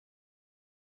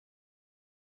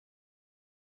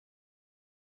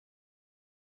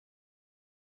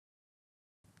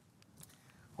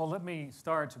Well, let me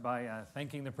start by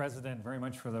thanking the President very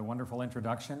much for the wonderful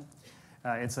introduction.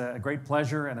 It's a great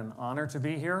pleasure and an honor to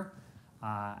be here.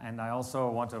 And I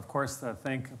also want to, of course,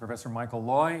 thank Professor Michael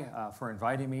Loy for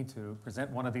inviting me to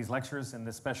present one of these lectures in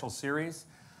this special series.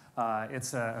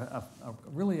 It's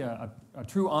really a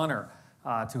true honor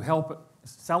to help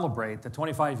celebrate the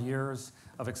 25 years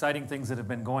of exciting things that have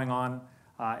been going on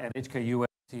at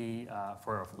HKUST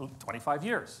for 25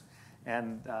 years.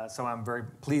 And so I'm very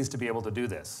pleased to be able to do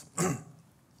this.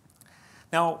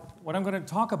 Now, what I'm going to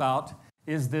talk about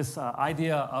is this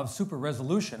idea of super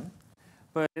resolution,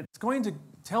 but it's going to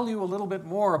tell you a little bit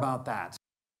more about that,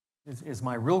 is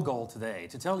my real goal today,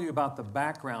 to tell you about the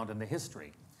background and the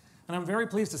history. And I'm very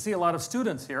pleased to see a lot of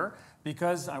students here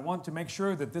because I want to make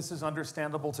sure that this is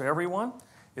understandable to everyone.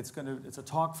 It's a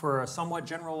talk for a somewhat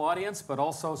general audience, but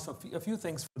also a few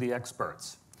things for the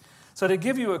experts. So to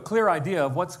give you a clear idea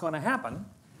of what's going to happen,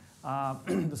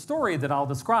 the story that I'll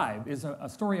describe is a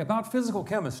story about physical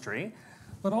chemistry,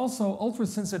 but also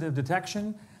ultrasensitive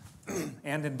detection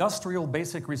and industrial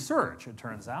basic research, it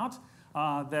turns out,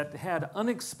 that had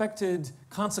unexpected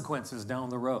consequences down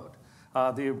the road.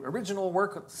 The original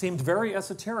work seemed very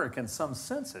esoteric in some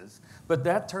senses, but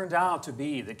that turned out to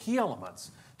be the key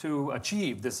elements to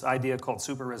achieve this idea called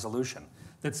super resolution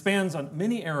that spans on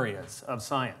many areas of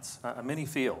science, many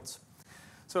fields.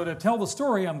 So to tell the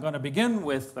story, I'm going to begin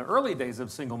with the early days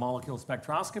of single molecule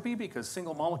spectroscopy because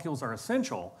single molecules are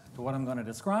essential to what I'm going to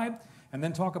describe, and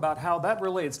then talk about how that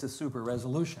relates to super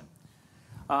resolution.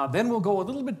 Then we'll go a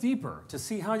little bit deeper to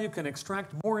see how you can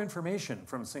extract more information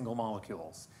from single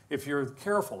molecules if you're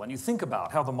careful and you think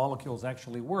about how the molecules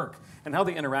actually work and how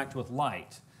they interact with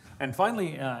light. And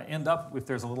finally end up, if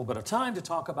there's a little bit of time, to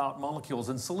talk about molecules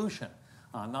in solution.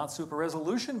 Not super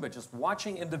resolution, but just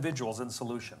watching individuals in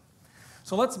solution.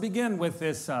 So let's begin with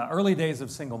this early days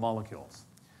of single molecules.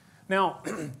 Now,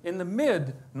 in the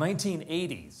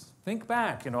mid-1980s, think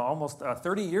back, almost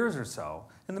 30 years or so,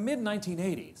 in the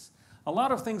mid-1980s, a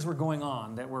lot of things were going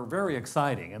on that were very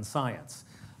exciting in science.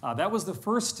 That was the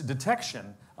first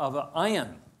detection of an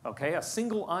ion, okay, a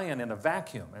single ion in a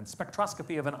vacuum, and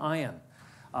spectroscopy of an ion.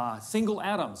 Single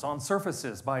atoms on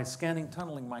surfaces by scanning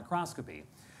tunneling microscopy.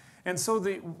 And so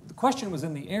the question was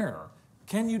in the air,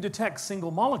 can you detect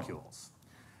single molecules?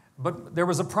 But there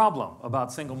was a problem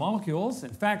about single molecules.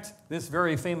 In fact, this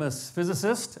very famous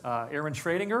physicist, Aaron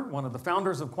Schrödinger, one of the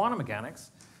founders of quantum mechanics,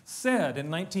 said in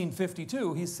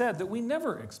 1952, he said that we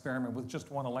never experiment with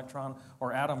just one electron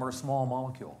or atom or small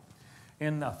molecule.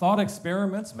 In thought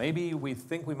experiments, maybe we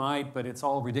think we might, but it's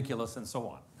all ridiculous and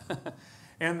so on.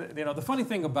 And the funny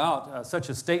thing about such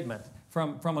a statement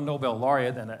from a Nobel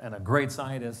laureate and a great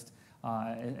scientist,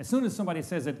 as soon as somebody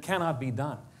says it cannot be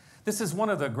done, this is one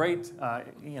of the great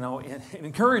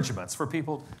encouragements for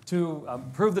people to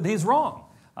prove that he's wrong.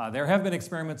 There have been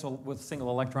experiments with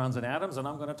single electrons and atoms, and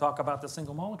I'm going to talk about the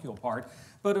single molecule part.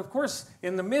 But of course,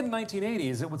 in the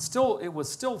mid-1980s, it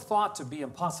was still thought to be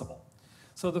impossible.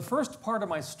 So the first part of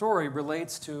my story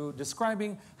relates to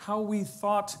describing how we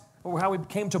thought, or how we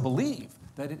came to believe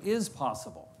that it is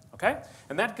possible. Okay?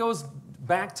 And that goes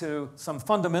back to some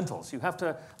fundamentals. You have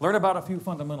to learn about a few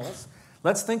fundamentals.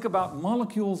 Let's think about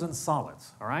molecules and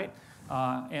solids, all right?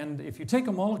 And if you take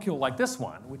a molecule like this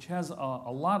one, which has a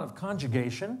lot of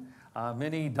conjugation,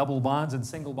 many double bonds and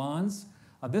single bonds,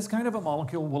 this kind of a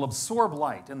molecule will absorb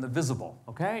light in the visible,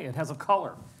 okay? It has a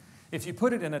color. If you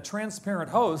put it in a transparent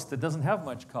host that doesn't have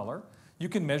much color, you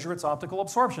can measure its optical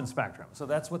absorption spectrum. So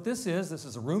that's what this is. This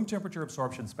is a room temperature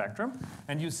absorption spectrum.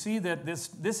 And you see that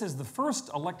this is the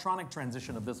first electronic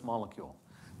transition of this molecule.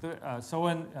 So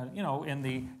in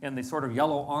the sort of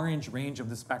yellow-orange range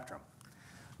of the spectrum.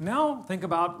 Now think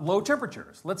about low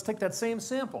temperatures. Let's take that same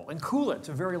sample and cool it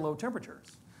to very low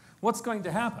temperatures. What's going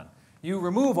to happen? You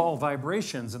remove all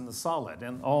vibrations in the solid,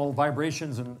 and all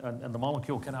vibrations and the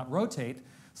molecule cannot rotate,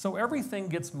 so everything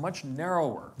gets much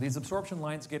narrower. These absorption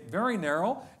lines get very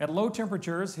narrow. At low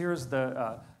temperatures, here's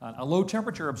a low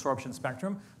temperature absorption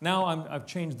spectrum. Now I've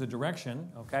changed the direction,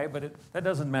 okay, but that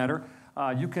doesn't matter.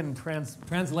 You can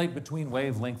translate between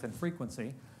wavelength and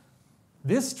frequency.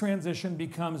 This transition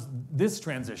becomes this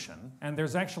transition, and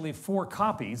there's actually 4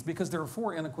 copies because there are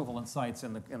 4 inequivalent sites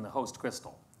in the host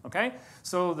crystal. Okay?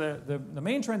 So the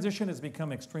main transition has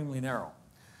become extremely narrow.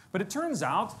 But it turns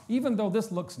out, even though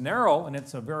this looks narrow and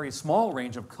it's a very small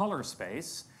range of color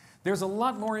space, there's a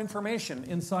lot more information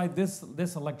inside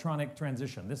this electronic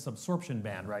transition, this absorption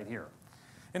band right here.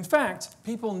 In fact,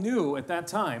 people knew at that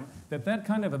time that that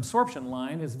kind of absorption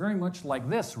line is very much like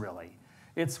this, really.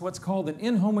 It's what's called an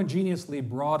inhomogeneously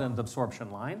broadened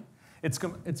absorption line. It's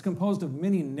composed of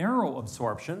many narrow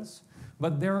absorptions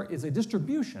but there is a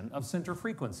distribution of center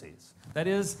frequencies. That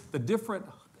is, the different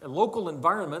local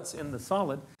environments in the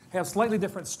solid have slightly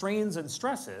different strains and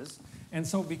stresses, and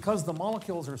so because the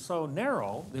molecules are so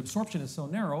narrow, the absorption is so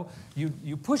narrow,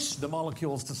 you push the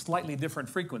molecules to slightly different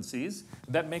frequencies.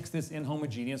 That makes this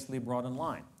inhomogeneously broadened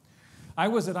line. I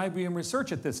was at IBM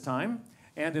Research at this time,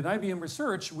 and at IBM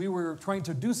Research, we were trying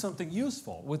to do something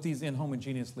useful with these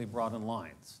inhomogeneously broadened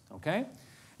lines, okay?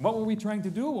 What were we trying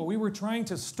to do? Well, we were trying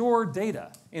to store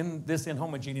data in this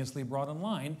inhomogeneously broadened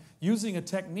line using a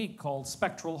technique called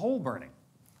spectral hole burning.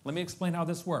 Let me explain how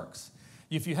this works.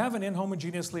 If you have an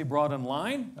inhomogeneously broadened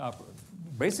line,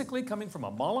 basically coming from a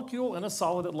molecule in a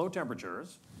solid at low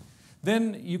temperatures,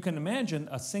 then you can imagine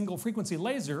a single frequency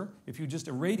laser, if you just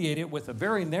irradiate it with a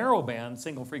very narrow band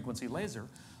single frequency laser,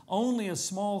 only a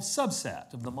small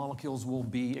subset of the molecules will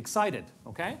be excited,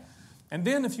 okay? And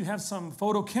then if you have some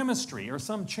photochemistry or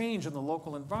some change in the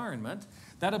local environment,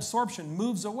 that absorption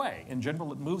moves away. In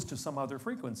general, it moves to some other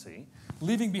frequency,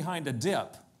 leaving behind a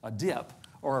dip,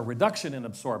 or a reduction in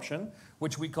absorption,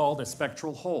 which we called a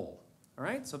spectral hole. All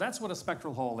right, so that's what a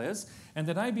spectral hole is. And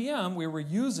at IBM, we were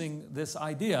using this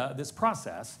idea, this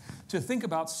process, to think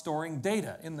about storing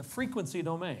data in the frequency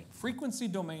domain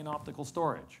optical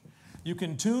storage. You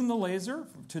can tune the laser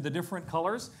to the different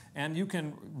colors, and you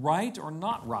can write or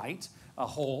not write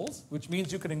holes, which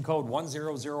means you can encode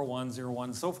 100101,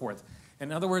 and so forth.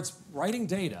 In other words, writing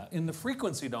data in the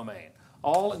frequency domain,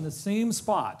 all in the same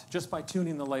spot, just by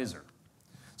tuning the laser.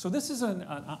 So this is an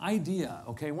idea,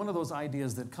 okay, one of those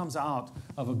ideas that comes out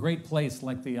of a great place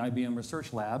like the IBM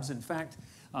Research Labs. In fact,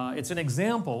 it's an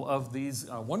example of these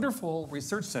wonderful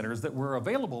research centers that were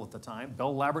available at the time.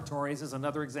 Bell Laboratories is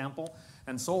another example,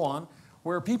 and so on,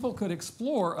 where people could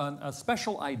explore a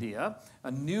special idea, a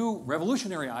new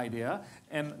revolutionary idea,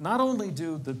 and not only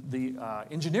do the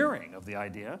engineering of the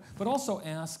idea, but also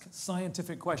ask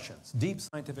scientific questions, deep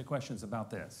scientific questions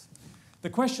about this. The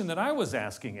question that I was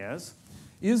asking is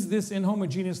this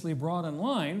inhomogeneously broadened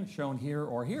line, shown here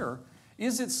or here,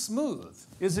 is it smooth?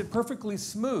 Is it perfectly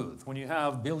smooth when you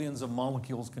have billions of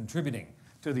molecules contributing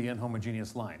to the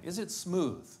inhomogeneous line? Is it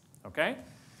smooth, okay?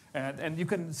 And you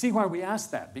can see why we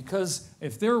asked that, because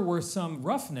if there were some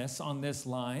roughness on this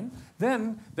line,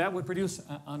 then that would produce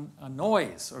a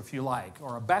noise, or if you like,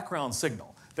 or a background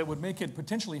signal that would make it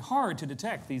potentially hard to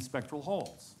detect these spectral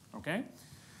holes, okay?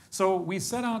 So we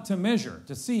set out to measure,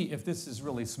 to see if this is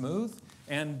really smooth,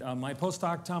 and my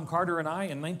postdoc Tom Carter and I,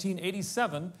 in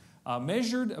 1987,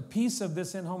 measured a piece of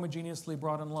this inhomogeneously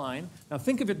broadened line. Now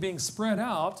think of it being spread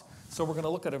out, so we're going to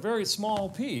look at a very small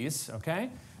piece, okay,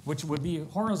 which would be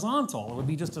horizontal. It would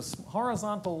be just a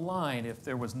horizontal line if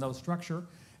there was no structure.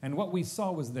 And what we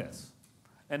saw was this,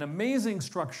 an amazing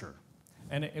structure.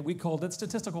 And we called it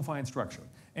statistical fine structure.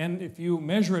 And if you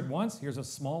measure it once, here's a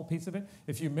small piece of it.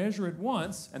 If you measure it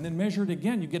once and then measure it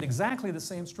again, you get exactly the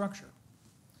same structure.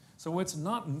 So it's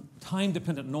not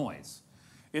time-dependent noise.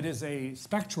 It is a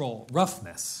spectral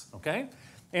roughness, okay?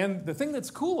 And the thing that's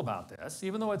cool about this,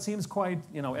 even though it seems quite,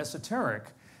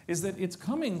 esoteric, is that it's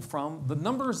coming from the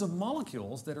numbers of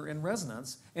molecules that are in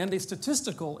resonance and a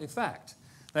statistical effect.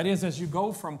 That is, as you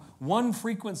go from one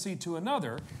frequency to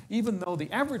another, even though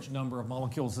the average number of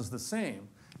molecules is the same,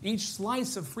 each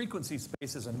slice of frequency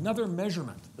space is another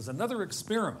measurement, is another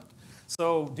experiment.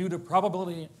 So due to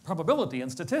probability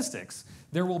and statistics,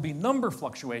 there will be number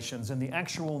fluctuations in the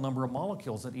actual number of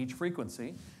molecules at each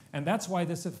frequency, and that's why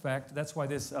this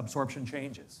absorption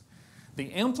changes.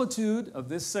 The amplitude of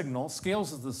this signal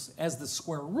scales as the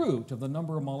square root of the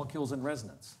number of molecules in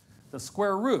resonance. The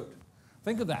square root.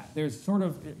 Think of that. There's sort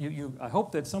of, I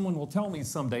hope that someone will tell me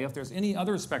someday if there's any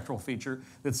other spectral feature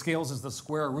that scales as the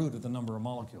square root of the number of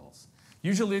molecules.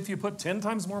 Usually if you put 10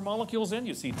 times more molecules in,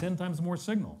 you see 10 times more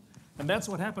signal. And that's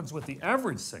what happens with the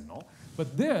average signal.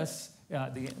 But this,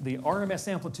 the RMS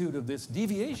amplitude of this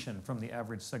deviation from the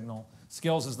average signal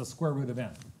scales as the square root of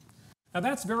n. Now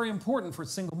that's very important for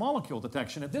single molecule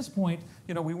detection. At this point,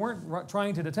 we weren't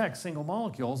trying to detect single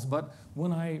molecules, but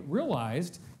when I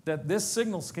realized that this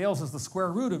signal scales as the square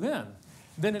root of n,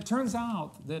 then it turns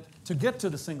out that to get to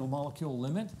the single molecule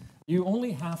limit, you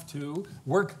only have to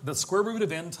work the square root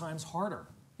of n times harder.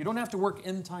 You don't have to work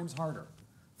n times harder.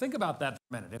 Think about that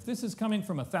for a minute. If this is coming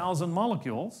from 1,000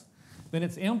 molecules, then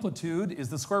its amplitude is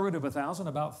the square root of 1,000,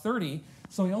 about 30.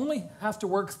 So you only have to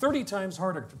work 30 times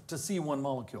harder to see one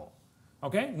molecule.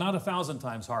 Okay? Not 1,000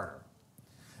 times harder.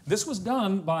 This was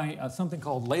done by something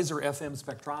called laser FM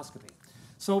spectroscopy.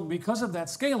 So because of that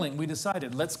scaling, we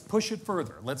decided, let's push it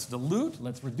further. Let's dilute,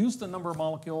 let's reduce the number of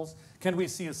molecules. Can we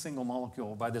see a single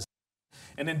molecule by this?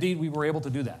 And indeed, we were able to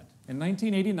do that. In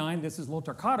 1989, this is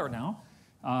Lothar Kotter now,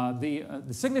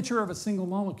 The signature of a single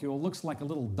molecule looks like a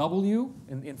little W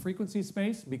in frequency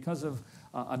space because of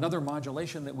another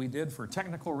modulation that we did for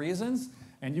technical reasons.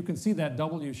 And you can see that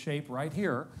W shape right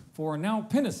here for now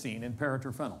pinosine in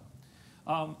paraterphenyl.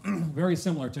 Very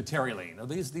similar to terylene. Now,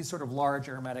 these sort of large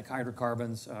aromatic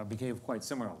hydrocarbons behave quite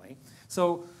similarly.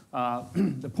 So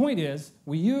the point is,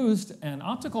 we used an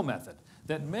optical method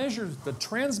that measures the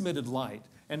transmitted light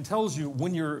and tells you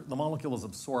when the molecule is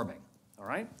absorbing, all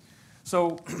right?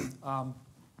 So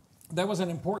that was an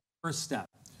important first step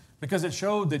because it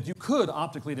showed that you could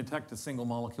optically detect a single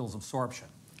molecule's absorption.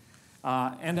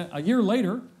 And a year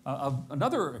later,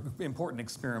 another important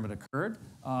experiment occurred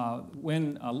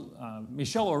when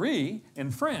Michel Horry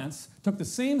in France took the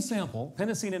same sample,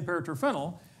 pinosine and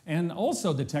paraterphenyl, and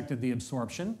also detected the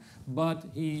absorption,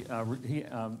 but the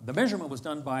measurement was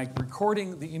done by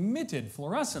recording the emitted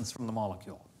fluorescence from the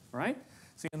molecule, right?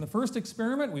 See, in the first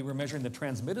experiment, we were measuring the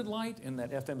transmitted light in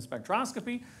that FM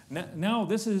spectroscopy. Now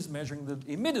this is measuring the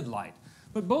emitted light.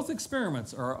 But both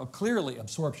experiments are clearly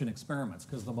absorption experiments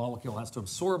because the molecule has to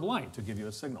absorb light to give you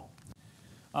a signal.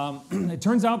 It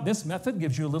turns out this method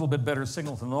gives you a little bit better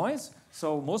signal to noise,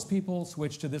 so most people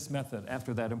switch to this method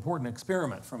after that important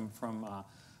experiment from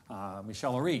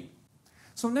Michel Horry.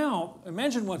 So now,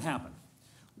 imagine what happened.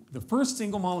 The first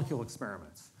single molecule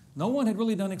experiments. No one had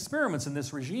really done experiments in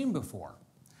this regime before.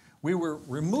 We were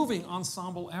removing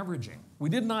ensemble averaging. We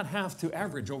did not have to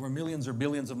average over millions or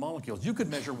billions of molecules. You could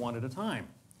measure one at a time.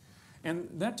 And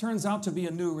that turns out to be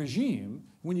a new regime.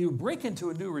 When you break into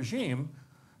a new regime,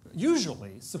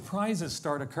 usually surprises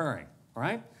start occurring,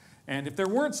 right? And if there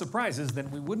weren't surprises, then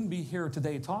we wouldn't be here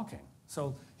today talking.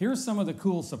 So here's some of the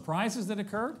cool surprises that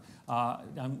occurred.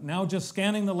 I'm now just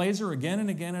scanning the laser again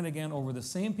and again and again over the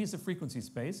same piece of frequency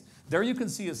space. There you can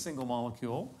see a single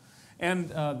molecule. And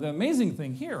the amazing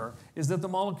thing here is that the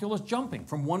molecule is jumping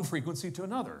from one frequency to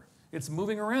another. It's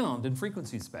moving around in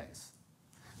frequency space.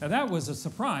 Now that was a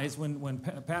surprise when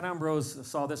Pat Ambrose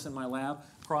saw this in my lab.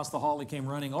 Across the hall, he came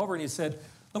running over and he said,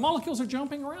 the molecules are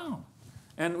jumping around.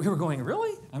 And we were going,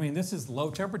 really? I mean, this is low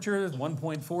temperature,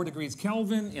 1.4 degrees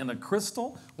Kelvin in a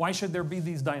crystal. Why should there be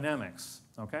these dynamics,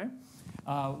 okay?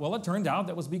 Well, it turned out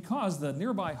that was because the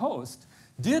nearby host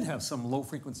did have some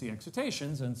low-frequency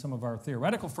excitations, and some of our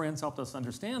theoretical friends helped us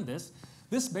understand this.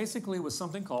 This basically was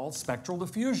something called spectral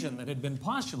diffusion that had been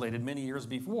postulated many years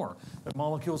before, that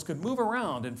molecules could move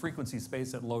around in frequency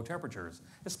space at low temperatures,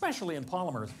 especially in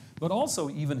polymers, but also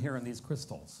even here in these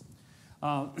crystals.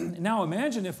 Now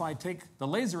imagine if I take the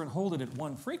laser and hold it at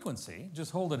one frequency,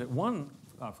 just hold it at one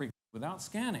frequency without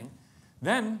scanning,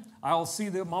 then I'll see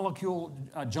the molecule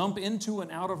jump into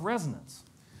and out of resonance.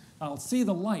 I'll see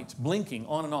the light blinking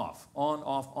on and off, on,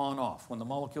 off, on, off. When the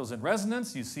molecule's in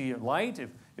resonance, you see light.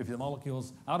 If the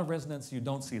molecule's out of resonance, you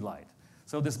don't see light.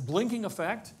 So this blinking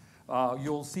effect,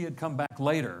 you'll see it come back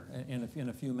later in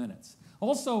a few minutes.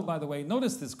 Also, by the way,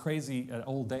 notice this crazy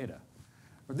old data.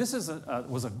 This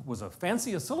was a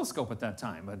fancy oscilloscope at that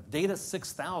time, a Data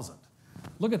 6000.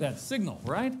 Look at that signal,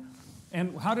 right?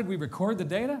 And how did we record the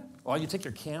data? Well, you take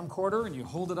your camcorder and you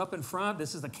hold it up in front.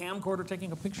 This is the camcorder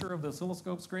taking a picture of the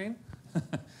oscilloscope screen.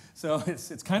 So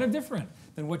it's kind of different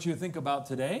than what you think about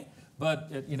today, but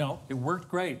it worked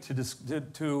great to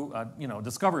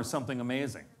discover something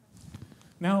amazing.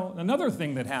 Now, another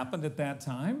thing that happened at that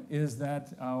time is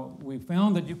that we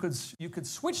found that you could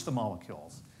switch the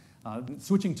molecules.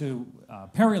 Switching to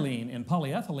perilene and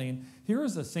polyethylene, here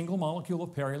is a single molecule of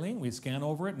perilene. We scan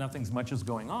over it, nothing much is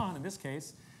going on in this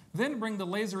case. Then bring the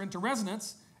laser into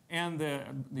resonance, and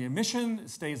the emission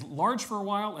stays large for a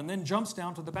while and then jumps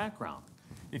down to the background.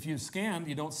 If you scan,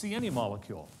 you don't see any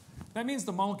molecule. That means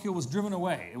the molecule was driven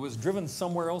away. It was driven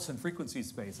somewhere else in frequency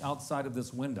space outside of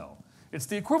this window. It's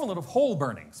the equivalent of hole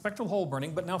burning, spectral hole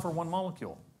burning, but now for one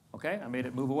molecule. Okay, I made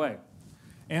it move away.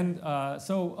 And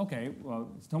well,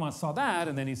 Thomas saw that,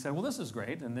 and then he said, well, this is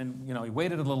great. And then, he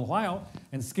waited a little while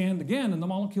and scanned again, and the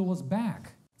molecule was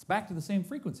back. It's back to the same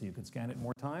frequency. You could scan it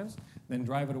more times, then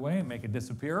drive it away and make it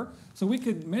disappear. So we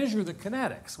could measure the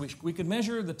kinetics. We could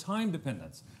measure the time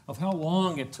dependence of how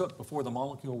long it took before the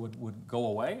molecule would go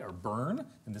away or burn,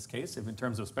 in this case, in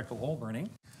terms of spectral hole burning.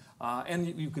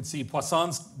 And you could see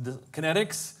Poisson's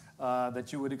kinetics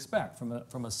that you would expect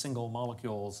from a single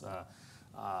molecule's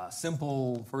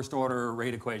simple first-order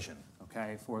rate equation,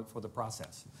 okay, for the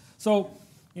process. So,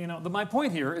 my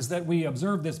point here is that we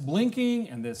observe this blinking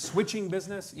and this switching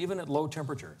business even at low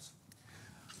temperatures.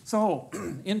 So,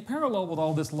 in parallel with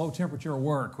all this low-temperature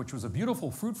work, which was a beautiful,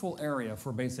 fruitful area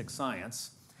for basic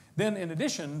science, then in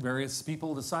addition, various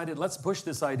people decided, let's push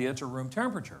this idea to room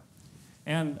temperature.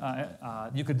 And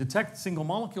you could detect single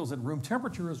molecules at room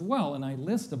temperature as well, and I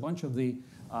list a bunch of the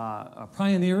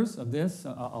pioneers of this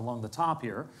along the top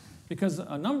here, because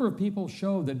a number of people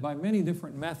showed that by many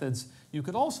different methods, you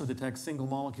could also detect single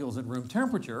molecules at room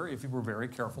temperature if you were very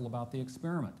careful about the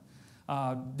experiment.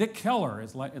 Dick Keller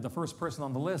is the first person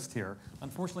on the list here.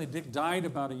 Unfortunately, Dick died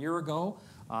about a year ago,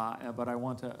 but I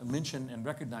want to mention and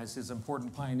recognize his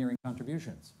important pioneering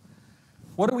contributions.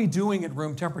 What are we doing at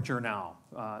room temperature now?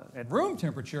 At room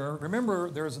temperature, remember,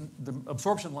 the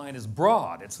absorption line is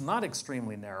broad. It's not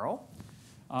extremely narrow,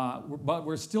 but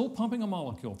we're still pumping a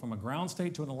molecule from a ground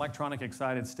state to an electronic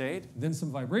excited state, then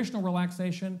some vibrational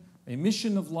relaxation,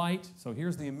 emission of light. So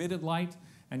here's the emitted light,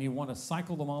 and you want to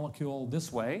cycle the molecule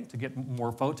this way to get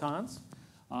more photons.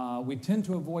 We tend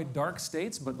to avoid dark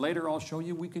states, but later I'll show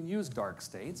you we can use dark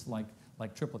states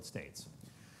like triplet states.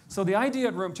 So the idea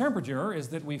at room temperature is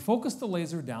that we focus the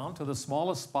laser down to the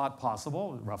smallest spot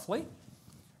possible, roughly,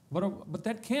 but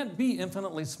that can't be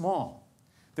infinitely small.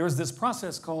 There's this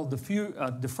process called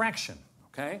diffraction,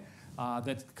 okay,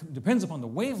 that depends upon the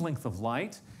wavelength of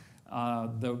light.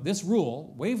 This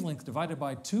rule, wavelength divided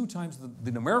by 2 times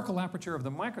the numerical aperture of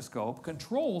the microscope,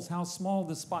 controls how small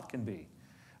this spot can be.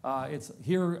 It's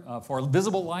here for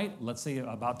visible light, let's say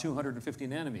about 250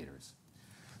 nanometers.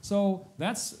 So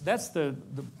that's the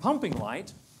pumping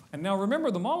light. And now remember,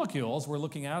 the molecules we're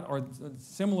looking at are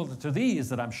similar to these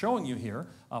that I'm showing you here,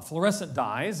 fluorescent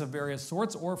dyes of various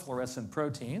sorts or fluorescent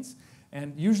proteins.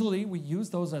 And usually we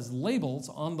use those as labels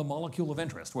on the molecule of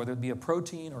interest, whether it be a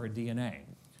protein or a DNA.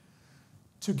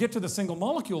 To get to the single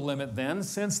molecule limit then,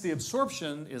 since the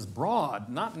absorption is broad,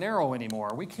 not narrow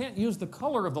anymore, we can't use the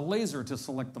color of the laser to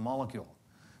select the molecule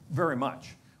very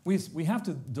much. We have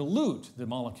to dilute the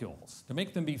molecules to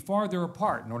make them be farther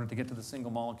apart in order to get to the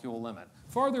single molecule limit.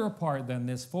 Farther apart than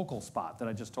this focal spot that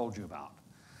I just told you about.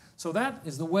 So that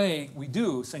is the way we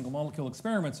do single molecule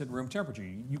experiments at room temperature.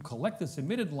 You collect this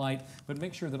emitted light, but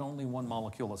make sure that only one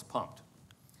molecule is pumped.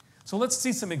 So let's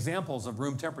see some examples of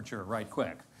room temperature right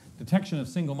quick. Detection of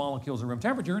single molecules at room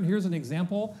temperature, and here's an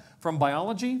example from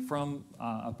biology from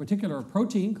a particular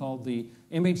protein called the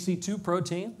MHC2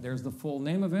 protein. There's the full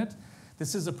name of it.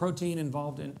 This is a protein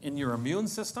involved in your immune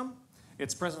system.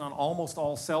 It's present on almost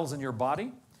all cells in your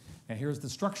body. And here's the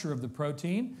structure of the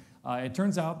protein. It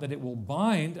turns out that it will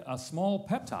bind a small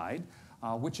peptide,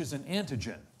 which is an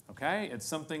antigen. Okay? It's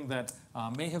something that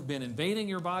may have been invading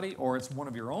your body, or it's one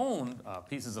of your own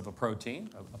pieces of a protein,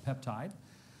 a peptide.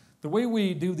 The way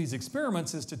we do these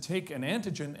experiments is to take an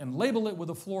antigen and label it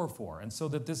with a fluorophore, and so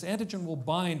that this antigen will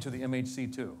bind to the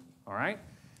MHC2. All right?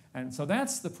 And so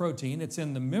that's the protein. It's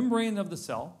in the membrane of the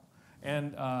cell.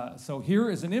 And so here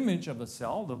is an image of the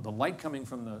cell, the light coming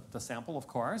from the sample, of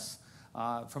course,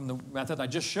 from the method I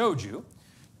just showed you.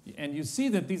 And you see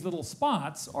that these little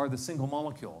spots are the single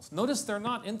molecules. Notice they're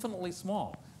not infinitely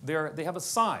small. They have a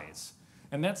size.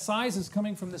 And that size is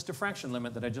coming from this diffraction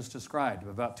limit that I just described, of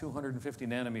about 250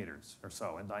 nanometers or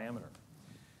so in diameter.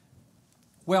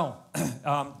 Well,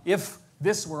 if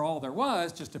this were all there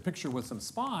was, just a picture with some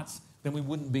spots, then we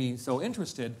wouldn't be so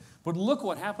interested. But look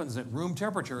what happens at room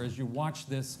temperature as you watch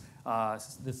this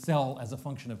cell as a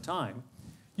function of time.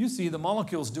 You see the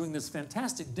molecules doing this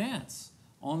fantastic dance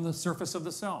on the surface of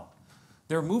the cell.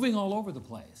 They're moving all over the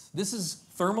place. This is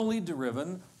thermally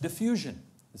driven diffusion.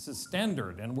 This is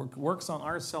standard and works on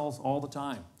our cells all the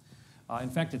time. In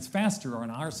fact, it's faster on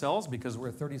our cells because we're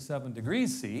at 37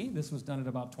 degrees C. This was done at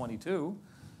about 22.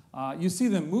 You see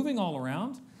them moving all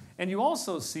around, and you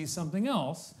also see something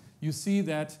else. You see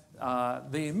that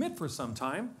they emit for some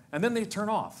time, and then they turn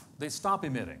off. They stop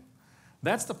emitting.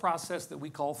 That's the process that we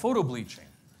call photobleaching.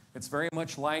 It's very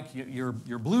much like your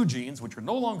blue jeans, which are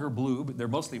no longer blue, but they're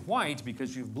mostly white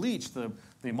because you've bleached the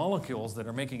molecules that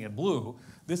are making it blue.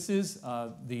 This is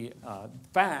the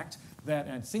fact that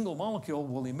a single molecule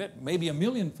will emit maybe 1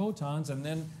 million photons, and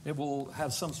then it will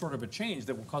have some sort of a change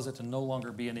that will cause it to no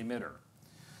longer be an emitter.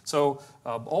 So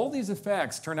all these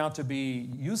effects turn out to be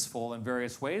useful in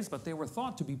various ways, but they were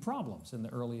thought to be problems in the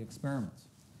early experiments.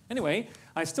 Anyway,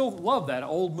 I still love that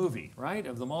old movie, right,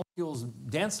 of the molecules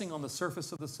dancing on the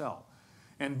surface of the cell.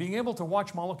 And being able to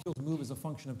watch molecules move as a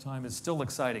function of time is still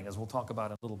exciting, as we'll talk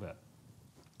about in a little bit.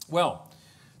 Well,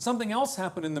 something else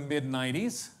happened in the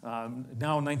mid-90s,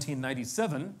 now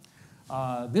 1997.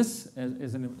 This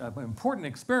is an important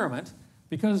experiment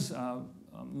because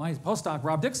my postdoc,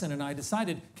 Rob Dixon, and I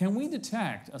decided, can we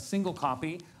detect a single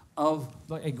copy of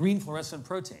a green fluorescent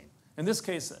protein? In this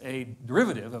case, a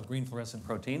derivative of green fluorescent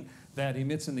protein that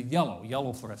emits in the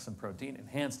yellow fluorescent protein,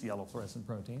 enhanced yellow fluorescent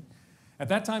protein. At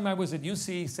that time, I was at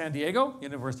UC San Diego,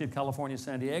 University of California,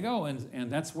 San Diego, and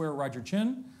that's where Roger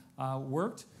Chin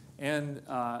worked. and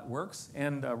works.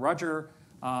 And Roger's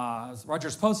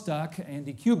postdoc,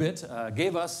 Andy Cubitt,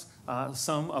 gave us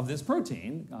some of this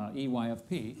protein,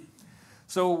 EYFP.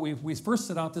 So we first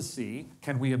set out to see,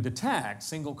 can we detect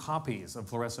single copies of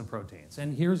fluorescent proteins?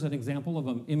 And here's an example of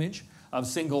an image of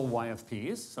single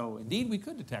YFPs. So indeed, we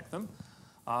could detect them.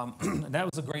 That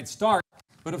was a great start.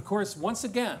 But of course, once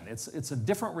again, it's a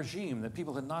different regime that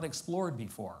people had not explored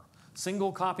before.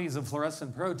 Single copies of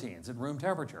fluorescent proteins at room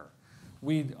temperature.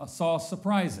 We saw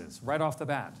surprises right off the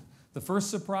bat. The first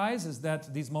surprise is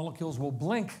that these molecules will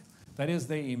blink. That is,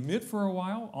 they emit for a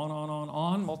while,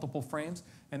 on, multiple frames,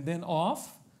 and then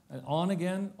off, and on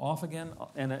again, off again,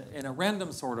 in a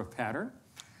random sort of pattern.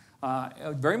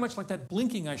 Very much like that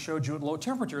blinking I showed you at low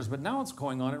temperatures, but now it's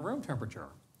going on at room temperature.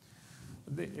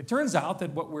 It turns out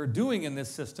that what we're doing in this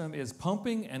system is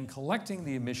pumping and collecting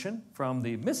the emission from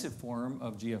the emissive form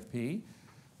of GFP,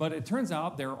 but it turns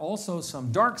out there are also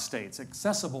some dark states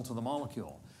accessible to the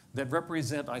molecule that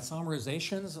represent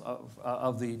isomerizations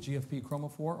of the GFP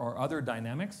chromophore or other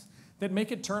dynamics that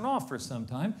make it turn off for some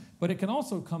time, but it can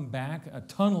also come back, a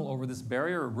tunnel over this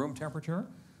barrier at room temperature,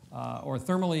 or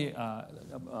thermally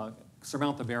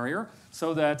surmount the barrier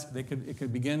so that it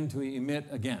could begin to emit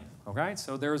again, okay?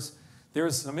 So there's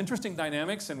some interesting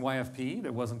dynamics in YFP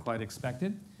that wasn't quite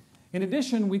expected. In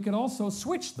addition, we could also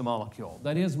switch the molecule.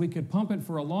 That is, we could pump it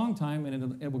for a long time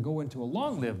and it would go into a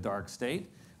long-lived dark state,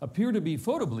 appear to be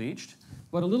photobleached,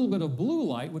 but a little bit of blue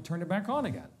light would turn it back on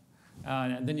again.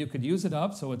 And then you could use it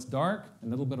up so it's dark, and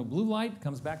a little bit of blue light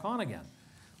comes back on again.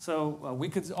 So we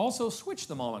could also switch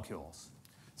the molecules.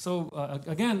 So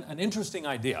again, an interesting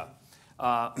idea.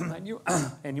 And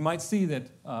you might see that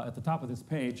at the top of this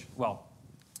page, well,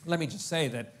 let me just say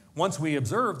that once we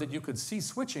observed that you could see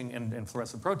switching in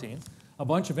fluorescent proteins, a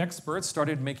bunch of experts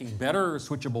started making better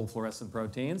switchable fluorescent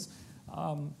proteins.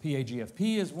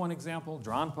 PAGFP is one example,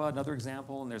 DRONPA another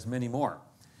example, and there's many more.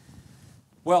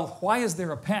 Well, why is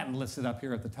there a patent listed up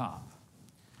here at the top?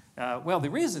 Well, the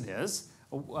reason is,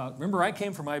 remember I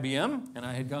came from IBM and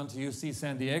I had gone to UC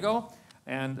San Diego,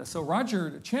 and so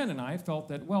Roger Chen and I felt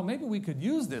that, well, maybe we could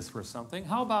use this for something.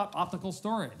 How about optical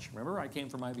storage? Remember, I came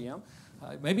from IBM.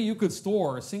 Maybe you could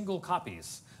store single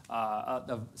copies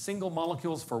of single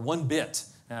molecules for 1 bit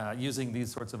using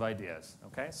these sorts of ideas.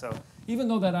 Okay, so even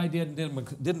though that idea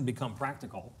didn't become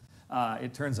practical,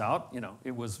 it turns out,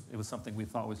 it was something we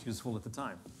thought was useful at the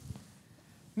time.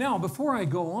 Now, before I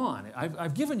go on,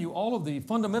 I've given you all of the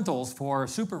fundamentals for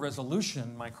super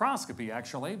resolution microscopy,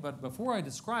 actually, but before I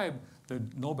describe the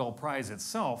Nobel Prize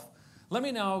itself, let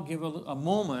me now give a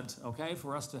moment, okay,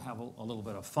 for us to have a little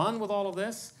bit of fun with all of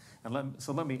this. And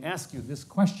so let me ask you this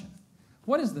question.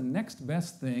 What is the next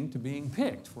best thing to being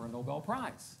picked for a Nobel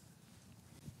Prize?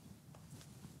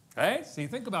 Okay, so you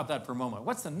think about that for a moment.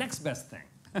 What's the next best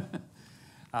thing?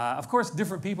 Of course,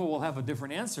 different people will have a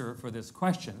different answer for this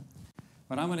question,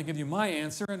 but I'm going to give you my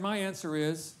answer, and my answer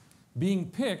is being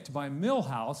picked by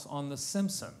Milhouse on The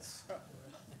Simpsons.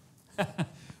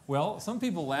 Well, some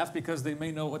people laugh because they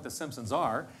may know what The Simpsons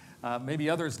are. Maybe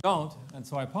others don't, and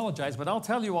so I apologize, but I'll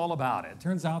tell you all about it. It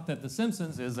turns out that The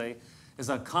Simpsons is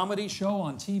a comedy show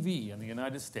on TV in the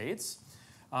United States.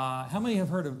 How many have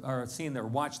heard of, or seen or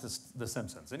watched The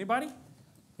Simpsons? Anybody?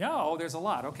 Yeah, oh, there's a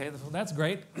lot. Okay, that's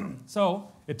great.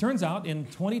 So it turns out in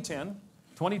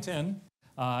 2010,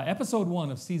 episode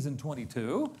 1 of season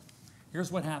 22,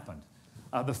 here's what happened.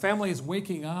 The family is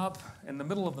waking up in the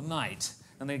middle of the night,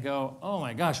 and they go, oh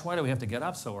my gosh, why do we have to get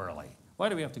up so early? Why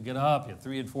do we have to get up at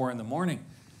 3 and 4 in the morning?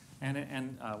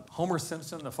 And Homer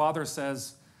Simpson, the father,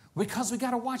 says, because we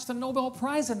got to watch the Nobel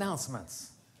Prize announcements.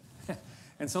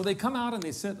 And so they come out and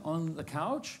they sit on the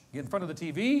couch in front of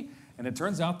the TV, and it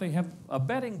turns out they have a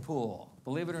betting pool,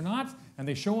 believe it or not, and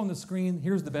they show on the screen,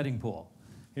 here's the betting pool.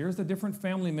 Here's the different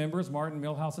family members, Martin,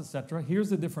 Milhouse, etc.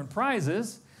 Here's the different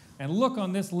prizes, and look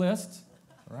on this list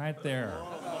right there.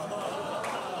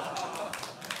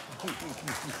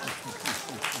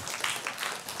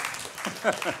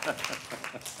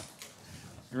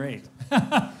 Great.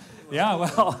 Yeah,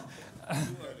 well,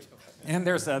 and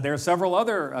there are several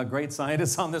other great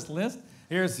scientists on this list.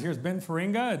 Here's Ben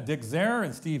Feringa, Dick Zare,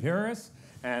 and Steve Harris,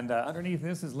 and underneath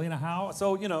this is Lena Howe.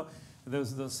 So,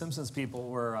 those Simpsons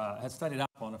people had studied up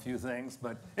on a few things,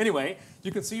 but anyway,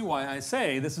 you can see why I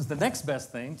say this is the next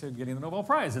best thing to getting the Nobel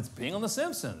Prize. It's being on The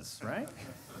Simpsons, right?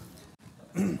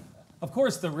 Of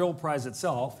course, the real prize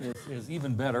itself is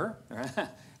even better,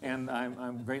 and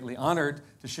I'm greatly honored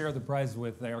to share the prize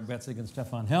with Eric Betzig and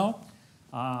Stefan Hell.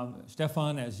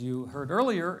 Stefan, as you heard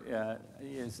earlier,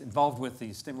 is involved with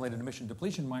the stimulated emission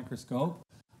depletion microscope,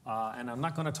 and I'm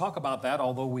not going to talk about that,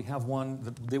 although we have one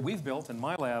that we've built in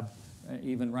my lab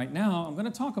even right now, I'm going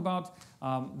to talk about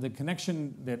the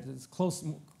connection that is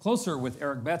closer with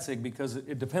Eric Betzig because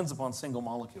it depends upon single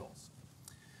molecules.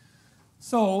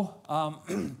 So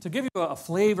to give you a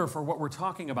flavor for what we're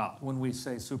talking about when we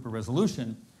say super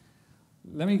resolution,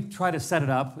 let me try to set it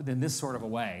up in this sort of a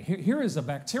way. Here is a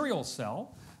bacterial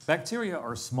cell. Bacteria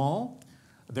are small.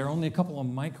 They're only a couple of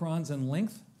microns in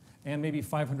length and maybe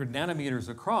 500 nanometers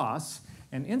across.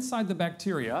 And inside the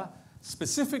bacteria,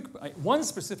 one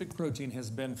specific protein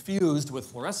has been fused with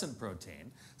fluorescent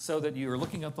protein so that you're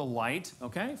looking at the light,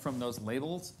 okay, from those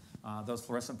labels, those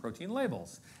fluorescent protein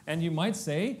labels. And you might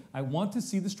say, I want to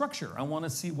see the structure. I want to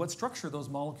see what structure those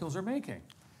molecules are making.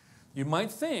 You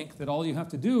might think that all you have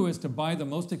to do is to buy the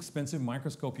most expensive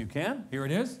microscope you can. Here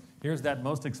it is. Here's that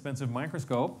most expensive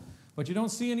microscope. But you don't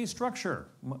see any structure.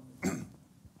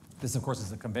 This, of course,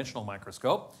 is a conventional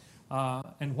microscope.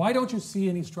 And why don't you see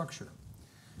any structure?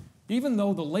 Even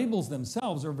though the labels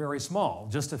themselves are very small,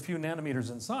 just a few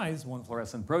nanometers in size, one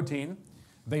fluorescent protein,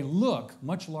 they look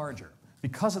much larger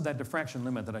because of that diffraction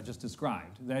limit that I just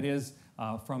described. That is,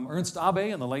 from Ernst Abbe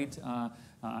in the late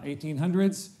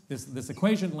 1800s, this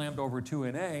equation, lambda over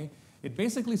 2Na, it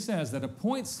basically says that a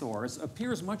point source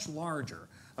appears much larger,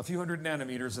 a few hundred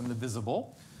nanometers in the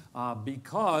visible,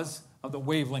 because of the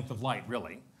wavelength of light,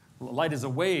 really. Light is a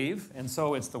wave, and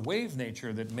so it's the wave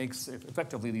nature that makes,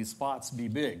 effectively, these spots be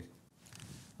big.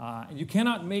 And you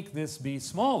cannot make this be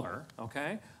smaller,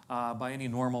 okay, by any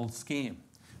normal scheme.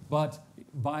 But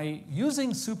by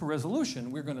using super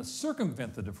resolution, we're going to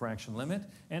circumvent the diffraction limit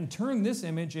and turn this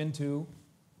image into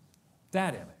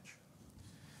that image.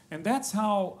 And that's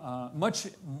how much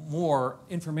more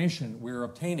information we're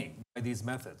obtaining by these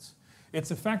methods.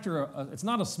 It's a factor of, it's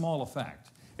not a small effect.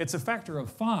 It's a factor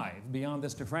of 5 beyond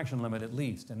this diffraction limit at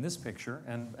least in this picture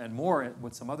and more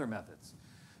with some other methods.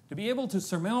 To be able to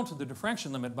surmount the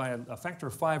diffraction limit by a factor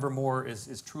of 5 or more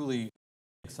is truly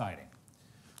exciting.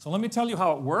 So let me tell you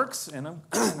how it works, and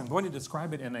I'm going to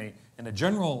describe it in a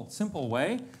general, simple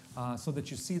way so that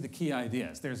you see the key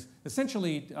ideas. There's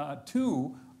essentially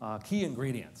 2 key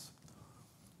ingredients.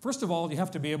 First of all, you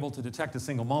have to be able to detect a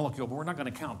single molecule, but we're not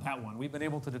going to count that one. We've been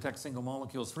able to detect single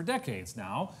molecules for decades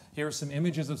now. Here are some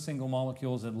images of single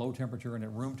molecules at low temperature and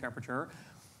at room temperature.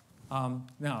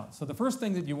 Now, so the first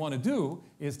thing that you want to do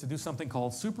is to do something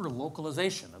called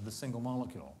superlocalization of the single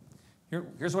molecule.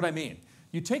 Here's what I mean.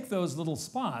 You take those little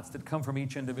spots that come from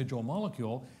each individual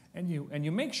molecule and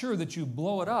you make sure that you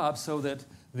blow it up so that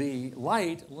the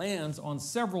light lands on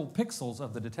several pixels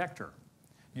of the detector.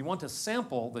 You want to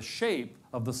sample the shape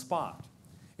of the spot.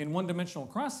 In one-dimensional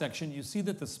cross-section, you see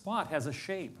that the spot has a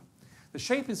shape. The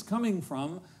shape is coming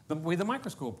from the way the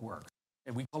microscope works.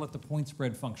 And we call it the point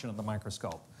spread function of the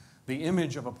microscope. The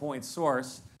image of a point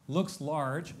source looks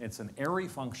large. It's an airy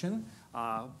function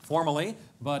formally,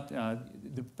 but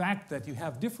the fact that you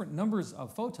have different numbers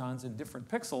of photons in different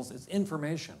pixels is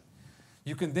information.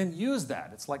 You can then use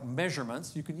that. It's like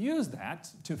measurements. You can use that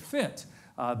to fit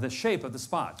the shape of the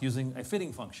spot using a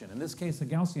fitting function. In this case, the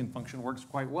Gaussian function works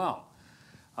quite well.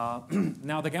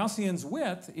 Now, the Gaussian's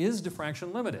width is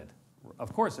diffraction limited.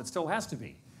 Of course, it still has to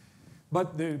be.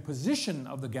 But the position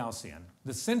of the Gaussian,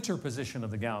 the center position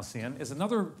of the Gaussian, is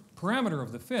another parameter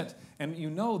of the fit, and you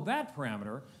know that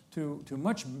parameter to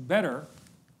much better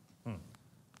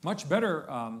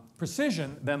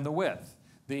precision than the width.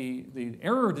 The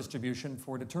error distribution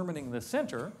for determining the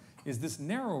center is this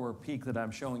narrower peak that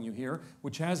I'm showing you here,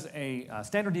 which has a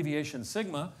standard deviation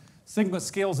sigma. Sigma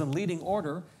scales in leading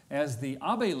order as the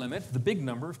Abbe limit, the big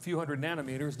number, a few hundred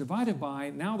nanometers, divided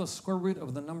by now the square root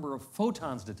of the number of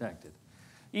photons detected.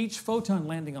 Each photon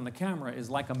landing on the camera is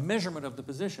like a measurement of the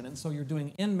position, and so you're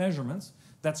doing n measurements.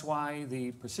 That's why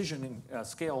the precision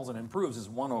scales and improves is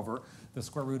 1 over the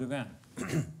square root of n.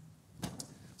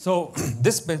 So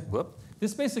this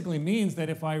basically means that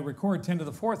if I record 10 to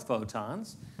the 4th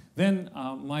photons, then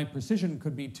my precision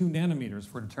could be 2 nanometers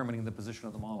for determining the position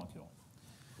of the molecule.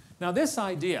 Now, this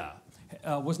idea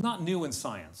was not new in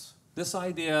science. This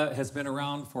idea has been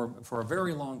around for a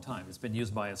very long time. It's been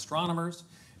used by astronomers.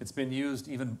 It's been used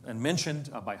even and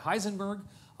mentioned by Heisenberg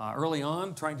early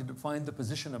on, trying to define the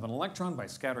position of an electron by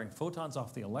scattering photons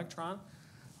off the electron.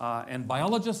 And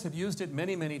biologists have used it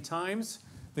many, many times.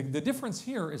 The difference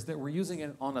here is that we're using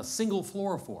it on a single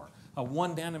fluorophore, a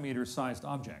 1 nanometer sized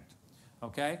object.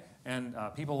 Okay? And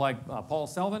people like Paul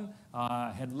Selvin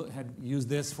had used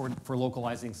this for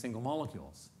localizing single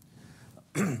molecules.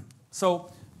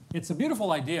 So it's a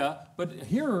beautiful idea, but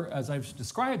here, as I've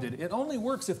described it, it only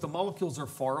works if the molecules are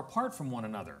far apart from one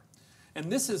another.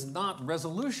 And this is not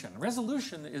resolution.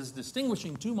 Resolution is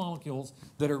distinguishing 2 molecules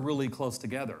that are really close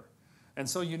together. And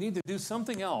so you need to do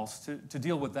something else to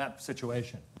deal with that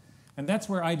situation. And that's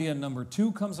where idea number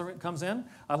 2 comes in.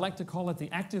 I like to call it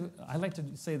I like to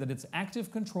say that it's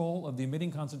active control of the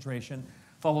emitting concentration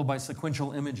followed by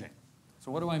sequential imaging.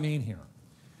 So what do I mean here?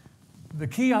 The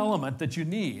key element that you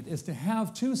need is to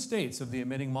have 2 states of the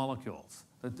emitting molecules.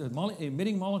 The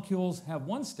emitting molecules have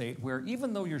one state where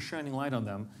even though you're shining light on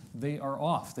them, they are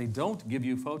off. They don't give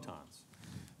you photons.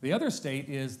 The other state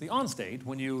is the on state.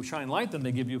 When you shine light, then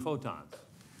they give you photons.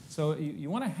 So you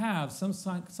want to have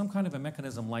some kind of a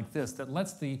mechanism like this that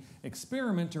lets the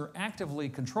experimenter actively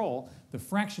control the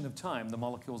fraction of time the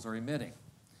molecules are emitting.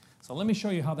 So let me show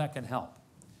you how that can help.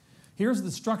 Here's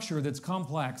the structure that's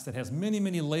complex, that has many,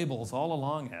 many labels all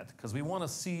along it, because we want to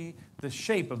see the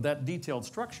shape of that detailed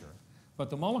structure. But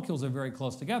the molecules are very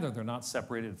close together. They're not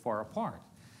separated far apart.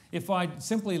 If I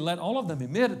simply let all of them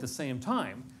emit at the same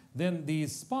time, then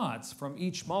these spots from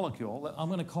each molecule, I'm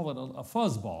going to call it a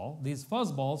fuzzball, these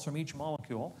fuzzballs from each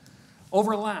molecule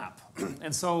overlap.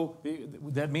 And so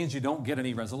that means you don't get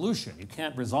any resolution. You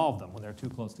can't resolve them when they're too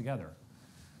close together.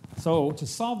 So to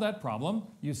solve that problem,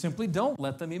 you simply don't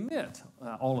let them emit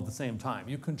all at the same time.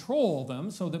 You control them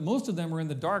so that most of them are in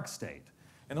the dark state,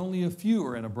 and only a few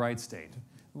are in a bright state.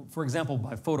 For example,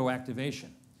 by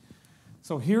photoactivation.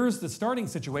 So here's the starting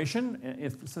situation.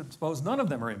 If suppose none of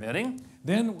them are emitting,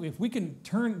 then if we can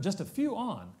turn just a few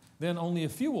on, then only a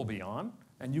few will be on,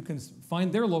 and you can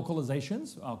find their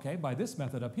localizations, okay, by this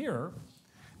method up here,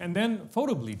 and then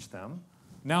photobleach them.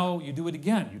 Now you do it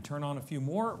again. You turn on a few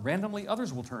more. Randomly,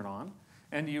 others will turn on,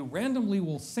 and you randomly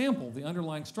will sample the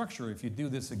underlying structure. If you do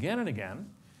this again and again,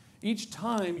 each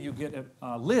time you get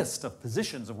a list of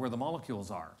positions of where the molecules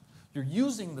are. You're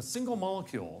using the single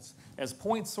molecules as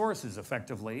point sources,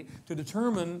 effectively, to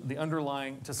determine the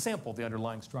underlying, to sample the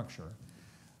underlying structure.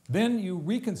 Then you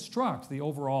reconstruct the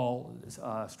overall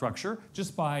structure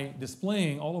just by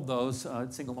displaying all of those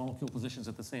single molecule positions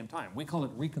at the same time. We call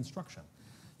it reconstruction.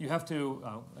 You have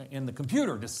to, in the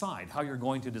computer, decide how you're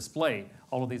going to display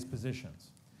all of these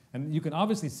positions. And you can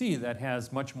obviously see that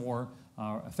has much more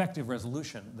effective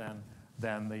resolution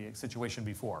than the situation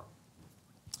before.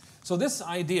 So this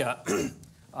idea,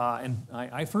 and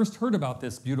I first heard about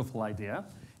this beautiful idea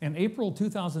in April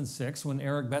 2006 when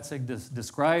Eric Betzig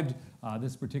described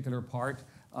this particular part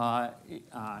at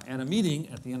a meeting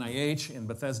at the NIH in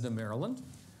Bethesda, Maryland.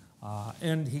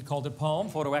 And he called it PALM,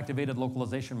 Photoactivated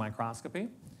Localization Microscopy.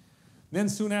 Then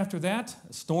soon after that,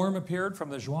 STORM appeared from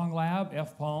the Zhuang lab,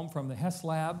 FPALM from the Hess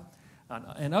lab,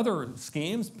 and other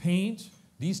schemes, PAINT,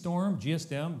 DStorm,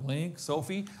 GSDM, Blink,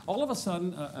 SOFI. All of a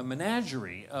sudden, a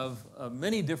menagerie of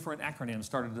many different acronyms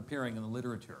started appearing in the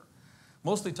literature,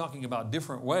 mostly talking about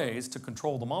different ways to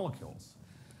control the molecules.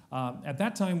 At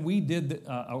that time, we did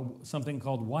something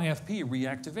called YFP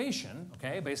reactivation,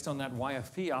 okay, based on that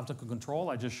YFP optical control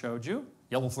I just showed you,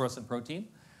 yellow fluorescent protein.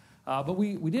 But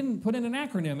we didn't put in an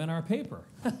acronym in our paper.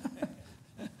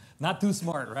 Not too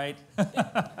smart, right?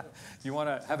 You want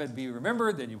to have it be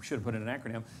remembered, then you should have put in an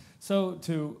acronym. So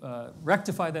to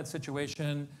rectify that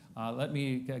situation, let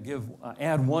me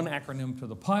add one acronym to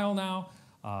the pile now,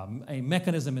 a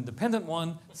mechanism-independent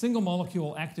one, single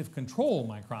molecule active control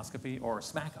microscopy, or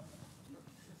SMACM.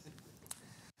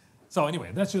 So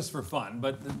anyway, that's just for fun.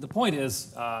 But the point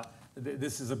is,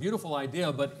 this is a beautiful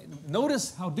idea, but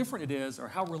notice how different it is, or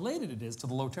how related it is to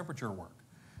the low temperature work.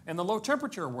 In the low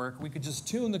temperature work, we could just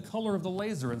tune the color of the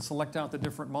laser and select out the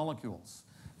different molecules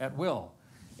at will.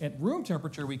 At room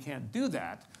temperature, we can't do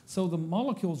that, so the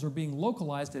molecules are being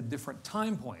localized at different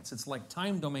time points. It's like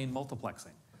time domain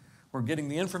multiplexing. We're getting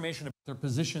the information about their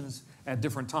positions at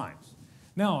different times.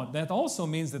 Now, that also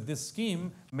means that this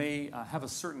scheme may have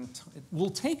it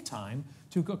will take time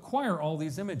to acquire all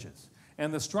these images,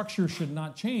 and the structure should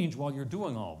not change while you're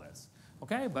doing all this.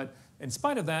 Okay, but in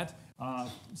spite of that,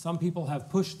 some people have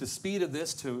pushed the speed of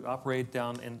this to operate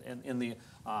down in the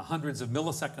hundreds of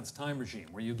milliseconds time regime,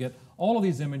 where you get all of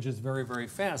these images very, very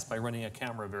fast by running a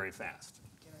camera very fast.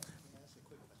 Can I ask a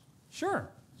quick question? Sure.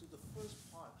 So the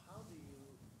first part, how do you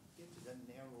get to that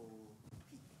narrow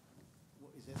peak?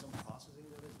 Is there some processing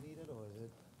that is needed, or is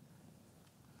it?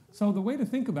 So the way to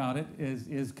think about it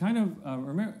is kind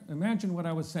of, imagine what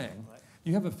I was saying. Right.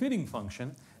 You have a fitting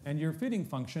function, and your fitting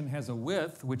function has a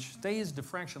width which stays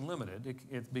diffraction limited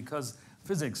because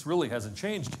physics really hasn't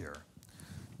changed here.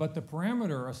 But the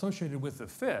parameter associated with the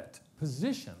fit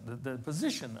position, the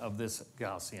position of this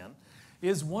Gaussian,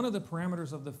 is one of the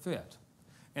parameters of the fit.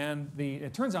 And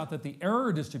it turns out that the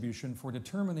error distribution for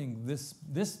determining this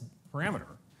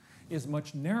parameter is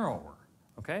much narrower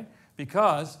okay?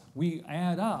 Because we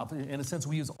add up, in a sense,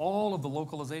 we use all of the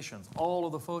localizations, all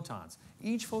of the photons.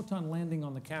 Each photon landing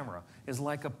on the camera is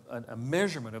like a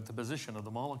measurement of the position of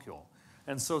the molecule.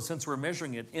 And so since we're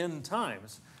measuring it n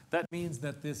times, that means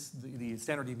that the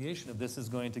standard deviation of this is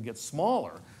going to get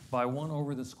smaller by 1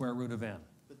 over the square root of n.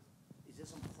 But is there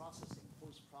some processing,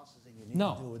 post-processing you need to do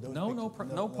No, with those no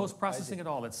pictures? post-processing at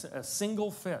all. It's a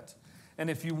single fit. And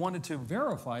if you wanted to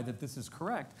verify that this is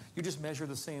correct, you just measure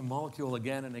the same molecule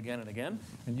again and again and again,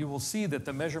 and you will see that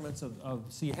the measurements of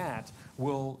C hat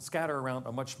will scatter around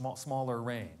a much smaller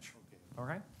range. Okay. All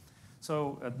right?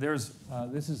 So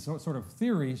this is sort of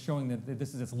theory showing that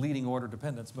this is its leading order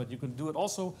dependence, but you can do it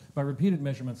also by repeated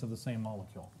measurements of the same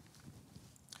molecule.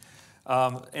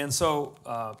 But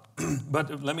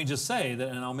let me just say that,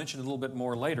 and I'll mention it a little bit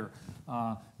more later,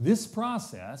 this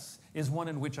process is one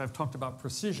in which I've talked about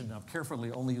precision. I've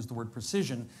carefully only used the word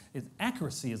precision.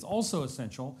 Accuracy is also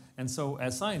essential, and so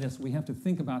as scientists, we have to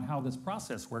think about how this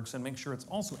process works and make sure it's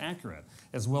also accurate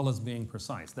as well as being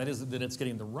precise. That is, that it's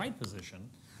getting the right position,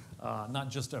 not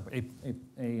just a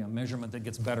measurement that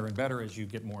gets better and better as you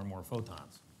get more and more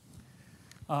photons.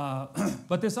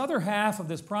 But this other half of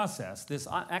this process, this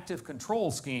active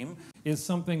control scheme, is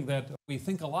something that we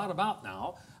think a lot about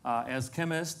now as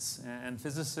chemists and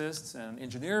physicists and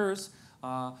engineers.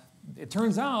 It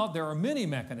turns out there are many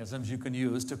mechanisms you can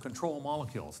use to control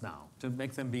molecules now, to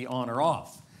make them be on or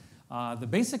off. The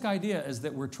basic idea is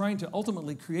that we're trying to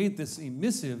ultimately create this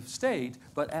emissive state,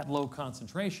 but at low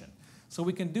concentration. So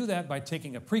we can do that by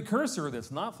taking a precursor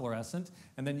that's not fluorescent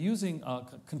and then using a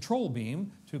control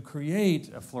beam to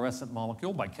create a fluorescent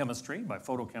molecule by chemistry, by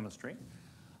photochemistry.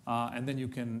 And then you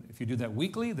can, if you do that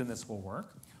weakly, then this will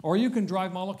work. Or you can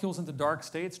drive molecules into dark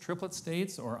states, triplet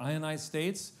states, or ionized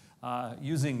states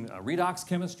using redox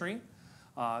chemistry.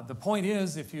 The point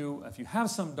is, if you have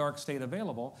some dark state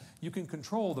available, you can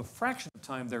control the fraction of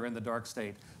time they're in the dark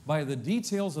state by the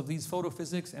details of these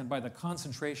photophysics and by the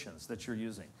concentrations that you're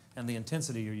using and the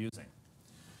intensity you're using.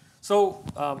 So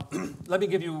let me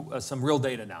give you some real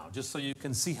data now, just so you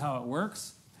can see how it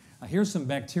works. Here's some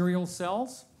bacterial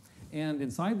cells, and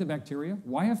inside the bacteria,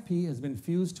 YFP has been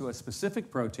fused to a specific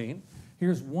protein.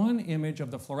 Here's one image of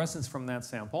the fluorescence from that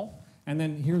sample. And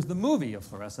then here's the movie of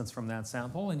fluorescence from that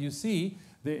sample, and you see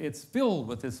that it's filled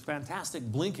with this fantastic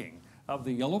blinking of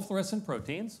the yellow fluorescent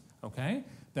proteins, okay,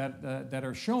 that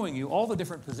are showing you all the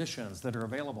different positions that are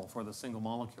available for the single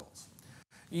molecules.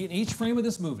 In each frame of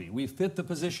this movie, we fit the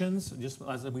positions, just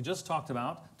as we just talked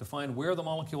about, to find where the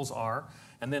molecules are,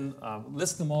 and then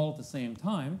list them all at the same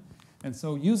time. And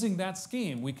so using that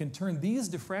scheme, we can turn these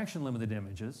diffraction-limited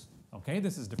images, okay,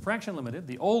 this is diffraction-limited,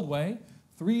 the old way,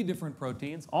 3 different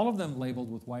proteins, all of them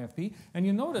labeled with YFP, and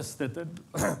you notice that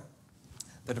the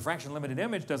diffraction-limited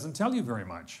image doesn't tell you very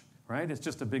much, right? It's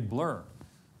just a big blur.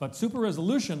 But super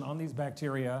resolution on these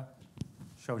bacteria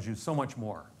shows you so much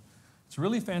more. It's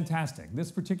really fantastic.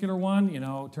 This particular one, you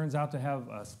know, turns out to have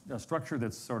a structure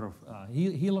that's sort of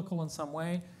helical in some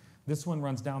way. This one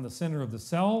runs down the center of the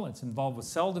cell. It's involved with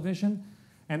cell division.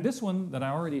 And this one that I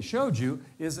already showed you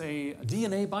is a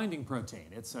DNA binding protein.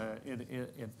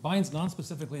 It binds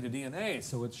nonspecifically to DNA,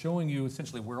 so it's showing you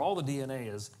essentially where all the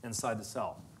DNA is inside the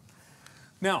cell.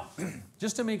 Now,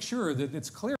 just to make sure that it's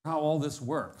clear how all this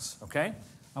works, okay,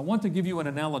 I want to give you an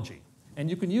analogy. And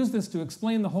you can use this to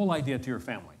explain the whole idea to your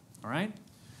family, all right?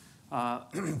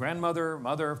 Grandmother,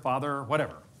 mother, father,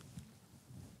 whatever.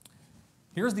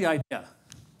 Here's the idea.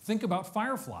 Think about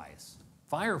fireflies.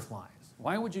 Fireflies.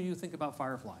 Why would you think about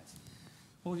fireflies?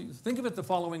 Well, you think of it the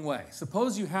following way.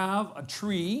 Suppose you have a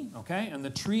tree, okay, and the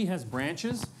tree has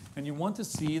branches, and you want to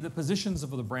see the positions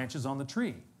of the branches on the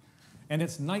tree. And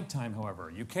it's nighttime,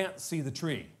 however. You can't see the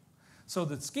tree. So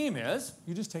the scheme is,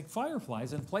 you just take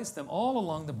fireflies and place them all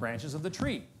along the branches of the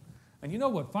tree. And you know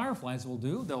what fireflies will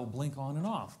do? They'll blink on and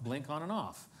off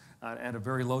at a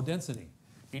very low density.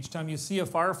 Each time you see a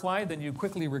firefly, then you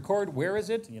quickly record, where is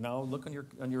it? You know, look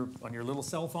on your little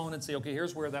cell phone and say, okay,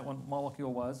 here's where that one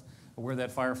molecule was, or where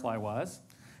that firefly was.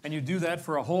 And you do that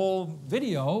for a whole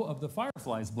video of the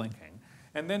fireflies blinking.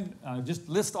 And then just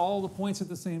list all the points at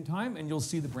the same time, and you'll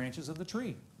see the branches of the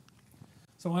tree.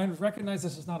 So I recognize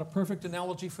this is not a perfect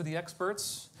analogy for the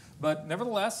experts, but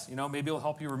nevertheless, you know, maybe it'll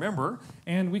help you remember.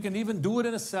 And we can even do it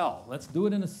in a cell. Let's do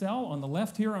it in a cell. On the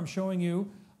left here, I'm showing you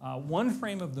one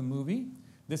frame of the movie.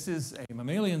 This is a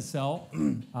mammalian cell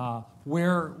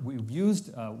where we've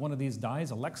used one of these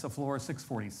dyes, Alexafluor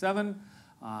 647,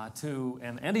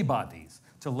 and antibodies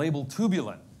to label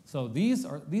tubulin. So these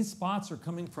spots are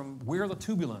coming from where the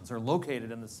tubulins are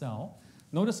located in the cell.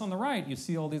 Notice on the right, you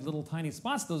see all these little tiny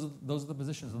spots. Those are the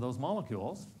positions of those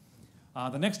molecules.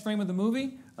 The next frame of the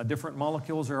movie, different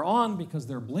molecules are on because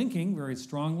they're blinking very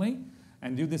strongly.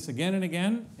 And do this again and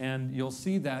again, and you'll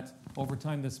see that over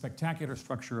time this spectacular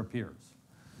structure appears.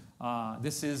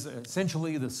 This is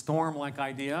essentially the storm-like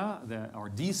idea, or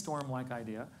D-storm-like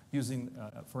idea, using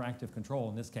for active control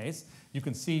in this case. You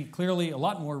can see clearly a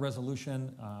lot more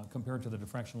resolution compared to the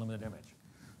diffraction-limited image.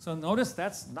 So notice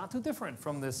that's not too different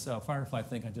from this firefly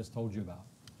thing I just told you about.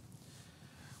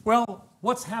 Well,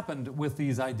 what's happened with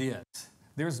these ideas?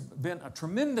 There's been a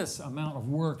tremendous amount of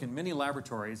work in many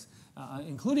laboratories,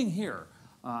 including here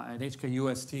at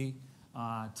HKUST,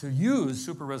 to use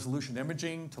super-resolution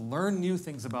imaging to learn new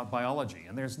things about biology.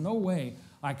 And there's no way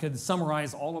I could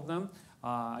summarize all of them.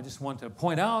 I just want to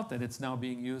point out that it's now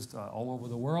being used all over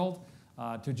the world.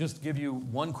 To just give you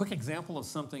one quick example of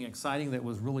something exciting that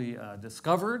was really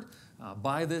discovered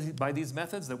by these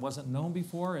methods that wasn't known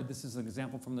before. This is an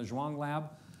example from the Zhuang lab.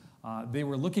 They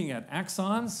were looking at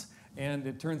axons, and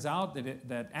it turns out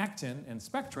that actin and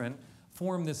spectrin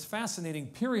form this fascinating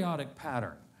periodic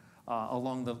pattern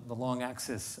along the long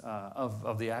axis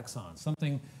of the axons,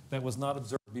 something that was not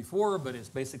observed before, but is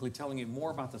basically telling you more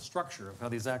about the structure of how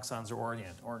these axons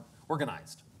are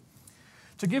organized.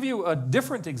 To give you a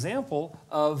different example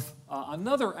of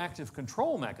another active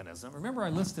control mechanism, remember I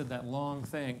listed that long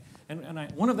thing,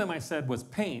 and one of them I said was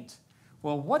paint.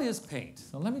 Well, what is paint?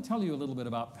 So let me tell you a little bit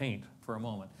about paint for a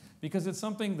moment, because it's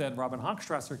something that Robin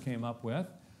Hochstrasser came up with.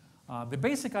 The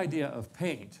basic idea of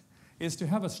paint is to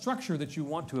have a structure that you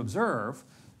want to observe,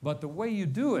 but the way you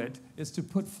do it is to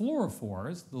put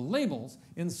fluorophores, the labels,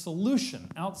 in solution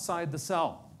outside the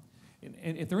cell.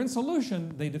 And if they're in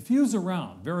solution, they diffuse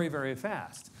around very, very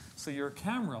fast. So your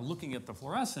camera, looking at the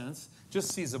fluorescence,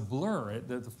 just sees a blur.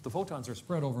 The photons are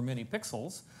spread over many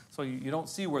pixels, so you don't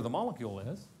see where the molecule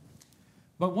is.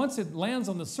 But once it lands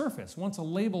on the surface, once a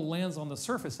label lands on the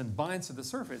surface and binds to the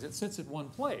surface, it sits at one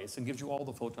place and gives you all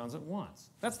the photons at once.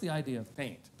 That's the idea of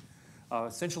paint.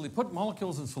 Essentially put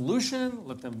molecules in solution,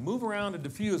 let them move around and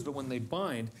diffuse, but when they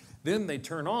bind, then they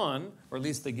turn on, or at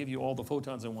least they give you all the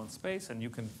photons in one space, and you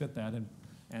can fit that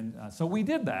in. So we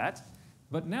did that,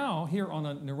 but now here on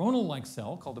a neuronal-like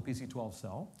cell called the PC12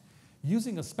 cell,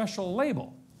 using a special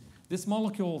label, this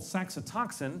molecule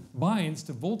saxitoxin binds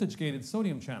to voltage-gated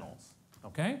sodium channels.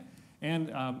 Okay?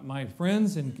 And my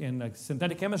friends in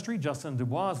synthetic chemistry, Justin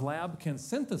Dubois' lab, can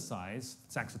synthesize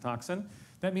saxitoxin.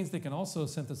 That means they can also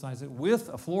synthesize it with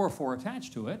a fluorophore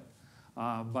attached to it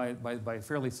by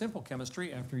fairly simple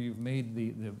chemistry after you've made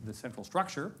the central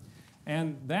structure.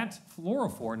 And that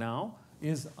fluorophore now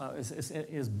is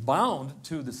bound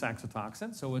to the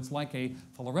saxitoxin, so it's like a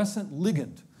fluorescent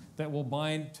ligand that will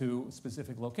bind to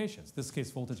specific locations, in this case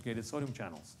voltage-gated sodium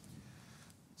channels.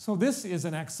 So this is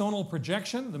an axonal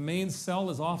projection. The main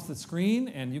cell is off the screen,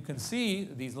 and you can see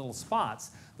these little spots.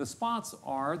 The spots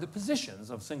are the positions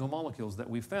of single molecules that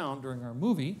we found during our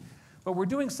movie, but we're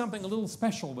doing something a little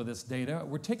special with this data.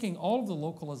 We're taking all of the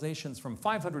localizations from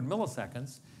 500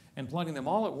 milliseconds and plotting them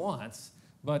all at once,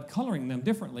 but coloring them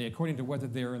differently according to whether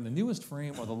they're in the newest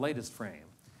frame or the latest frame.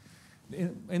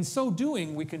 In so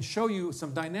doing, we can show you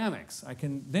some dynamics. I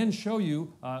can then show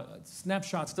you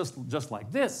snapshots just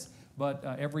like this, but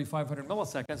every 500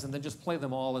 milliseconds, and then just play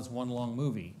them all as one long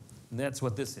movie. And that's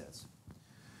what this is.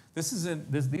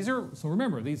 So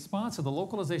remember, these spots are the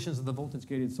localizations of the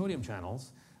voltage-gated sodium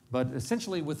channels, but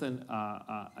essentially with with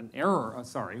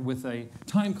a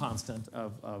time constant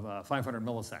of 500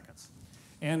 milliseconds.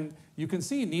 And you can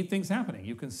see neat things happening.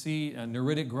 You can see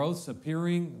neuritic growths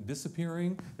appearing,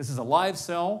 disappearing. This is a live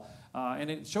cell. And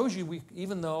it shows you,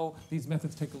 even though these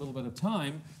methods take a little bit of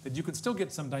time, that you can still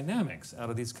get some dynamics out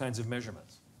of these kinds of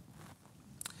measurements.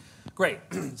 Great.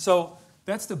 So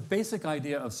that's the basic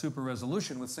idea of super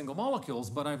resolution with single molecules,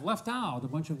 but I've left out a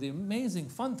bunch of the amazing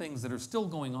fun things that are still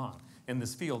going on in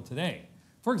this field today.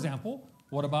 For example,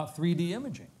 what about 3D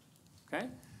imaging? Okay?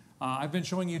 I've been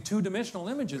showing you two-dimensional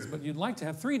images, but you'd like to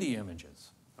have 3D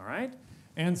images, all right?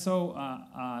 And so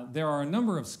there are a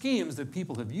number of schemes that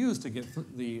people have used to get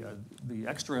the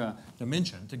extra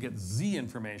dimension, to get Z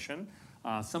information.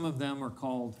 Some of them are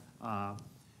called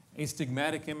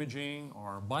astigmatic imaging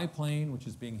or biplane, which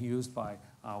is being used by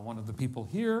one of the people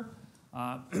here.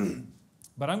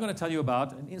 But I'm going to tell you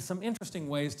about some interesting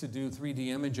ways to do 3D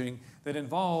imaging that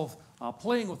involve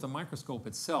playing with the microscope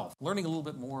itself, learning a little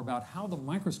bit more about how the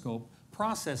microscope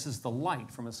processes the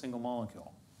light from a single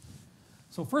molecule.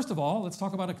 So first of all, let's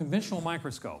talk about a conventional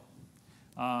microscope.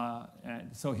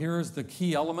 So here's the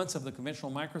key elements of the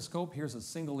conventional microscope. Here's a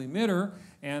single emitter,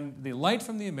 and the light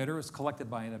from the emitter is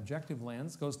collected by an objective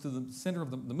lens, goes to the center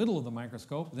of the middle of the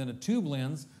microscope, then a tube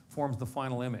lens forms the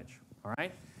final image, all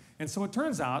right? And so it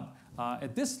turns out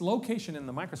At this location in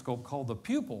the microscope called the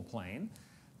pupil plane,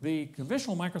 the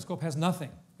conventional microscope has nothing.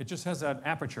 It just has an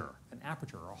aperture,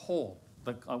 a hole.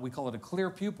 We call it a clear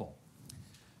pupil.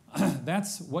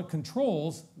 That's what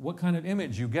controls what kind of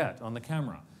image you get on the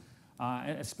camera,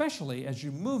 especially as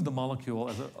you move the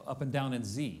molecule up and down in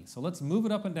Z. So let's move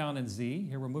it up and down in Z.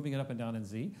 Here we're moving it up and down in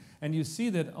Z. And you see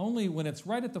that only when it's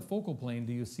right at the focal plane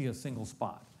do you see a single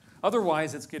spot.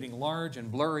 Otherwise, it's getting large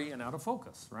and blurry and out of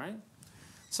focus, right?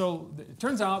 So it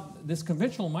turns out this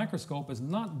conventional microscope is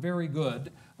not very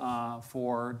good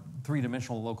for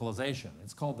three-dimensional localization.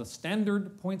 It's called the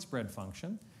standard point spread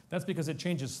function. That's because it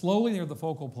changes slowly near the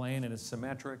focal plane and is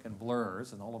symmetric and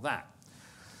blurs and all of that.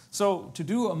 So to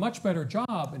do a much better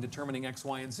job in determining X,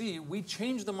 Y, and Z, we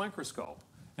change the microscope.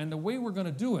 And the way we're going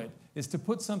to do it is to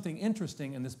put something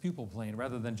interesting in this pupil plane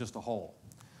rather than just a hole.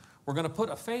 We're going to put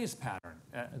a phase pattern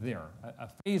there, a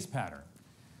phase pattern.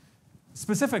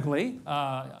 Specifically,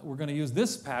 we're going to use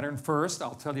this pattern first.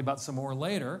 I'll tell you about some more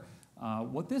later.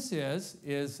 What this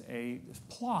is a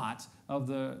plot of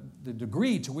the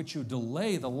degree to which you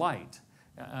delay the light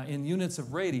in units of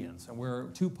radians, and where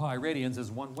 2 pi radians is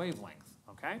 1 wavelength,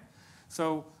 okay?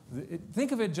 So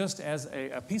think of it just as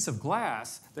a piece of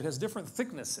glass that has different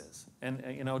thicknesses. And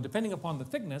depending upon the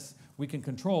thickness, we can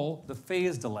control the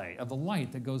phase delay of the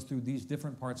light that goes through these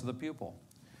different parts of the pupil.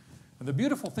 And the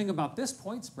beautiful thing about this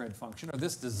point spread function, or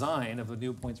this design of the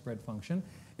new point spread function,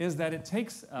 is that it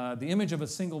takes the image of a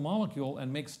single molecule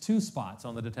and makes 2 spots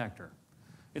on the detector.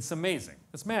 It's amazing.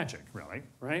 It's magic, really,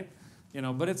 right?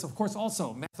 But it's, of course,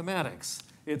 also mathematics.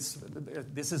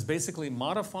 This is basically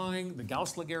modifying the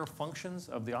Gauss-Laguerre functions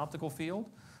of the optical field,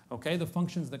 okay? The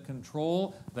functions that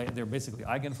control, they're basically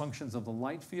eigenfunctions of the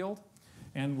light field.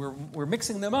 And we're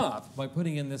mixing them up by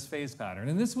putting in this phase pattern.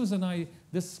 And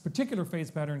this particular phase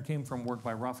pattern came from work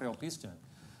by Raphael Piston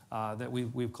that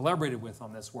we've collaborated with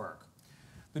on this work.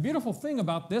 The beautiful thing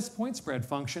about this point spread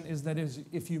function is that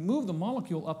if you move the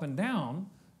molecule up and down,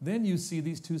 then you see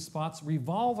these 2 spots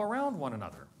revolve around one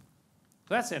another.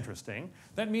 That's interesting.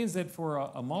 That means that for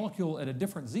a molecule at a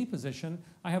different Z position,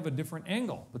 I have a different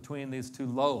angle between these 2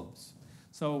 lobes.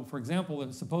 So, for example,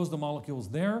 suppose the molecule's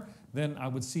there, then I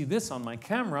would see this on my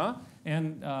camera,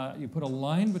 and you put a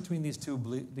line between these two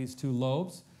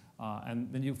lobes,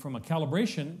 and then from a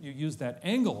calibration, you use that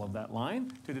angle of that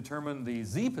line to determine the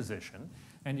Z position,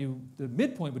 and the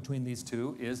midpoint between these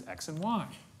two is X and Y.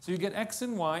 So you get X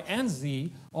and Y and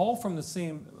Z all from a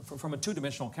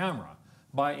 2-dimensional camera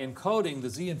by encoding the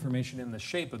Z information in the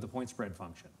shape of the point spread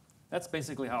function. That's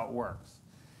basically how it works.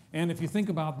 And if you think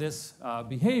about this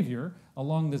behavior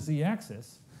along the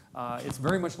Z-axis, it's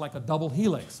very much like a double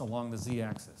helix along the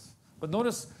Z-axis. But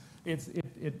notice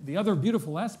the other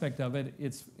beautiful aspect of it,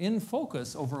 it's in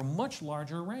focus over a much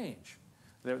larger range.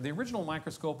 The original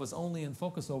microscope was only in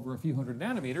focus over a few hundred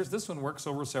nanometers. This one works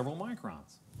over several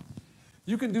microns.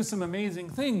 You can do some amazing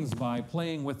things by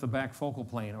playing with the back focal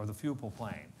plane or the pupil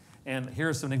plane. And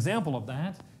here's an example of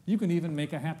that. You can even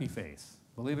make a happy face,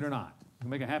 believe it or not. You can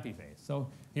make a happy face.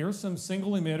 So here's some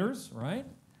single emitters, right?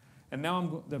 And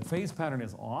now the phase pattern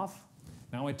is off.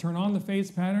 Now I turn on the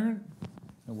phase pattern,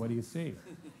 and what do you see?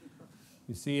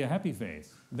 You see a happy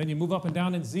face. Then you move up and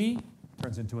down in Z,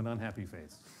 turns into an unhappy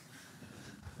face.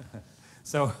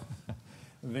 So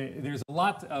there's a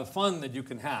lot of fun that you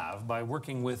can have by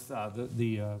working with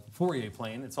the Fourier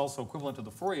plane. It's also equivalent to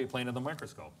the Fourier plane of the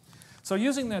microscope. So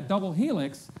using that double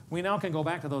helix, we now can go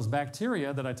back to those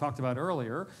bacteria that I talked about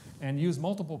earlier and use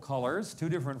multiple colors, 2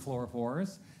 different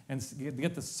fluorophores, and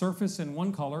get the surface in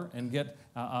one color and get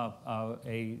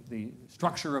the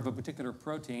structure of a particular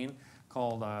protein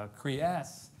called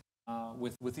HKUST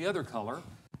with the other color.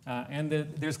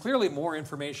 There's clearly more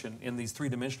information in these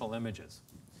 3-dimensional images.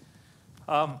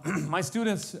 My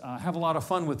students have a lot of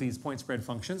fun with these point spread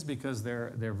functions because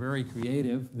they're very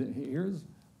creative. Here's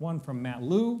one from Matt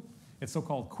Liu. It's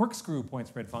so-called corkscrew point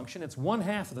spread function. It's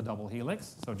 1/2 of the double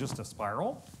helix, so just a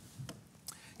spiral.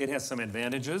 It has some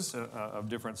advantages of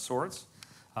different sorts.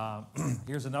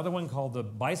 Here's another one called the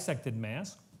bisected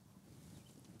mask.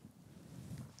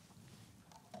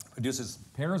 Produces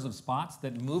pairs of spots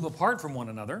that move apart from one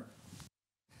another.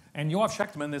 And Yoav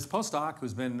Shechtman, this postdoc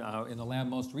who's been in the lab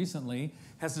most recently,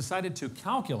 has decided to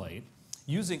calculate,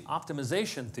 using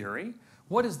optimization theory,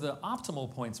 what is the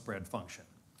optimal point spread function.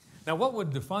 Now, what would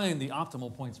define the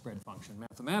optimal point spread function?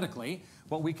 Mathematically,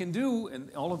 what we can do in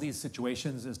all of these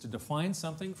situations is to define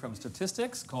something from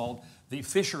statistics called the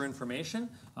Fisher information.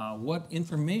 What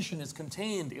information is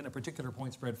contained in a particular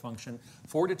point spread function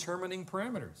for determining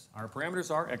parameters. Our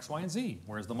parameters are X, Y, and Z.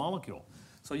 Where's the molecule?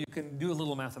 So you can do a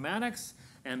little mathematics,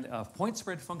 and point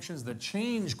spread functions that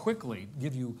change quickly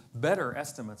give you better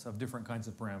estimates of different kinds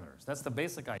of parameters. That's the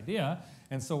basic idea.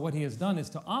 And so what he has done is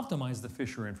to optimize the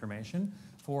Fisher information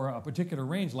for a particular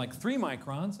range, like 3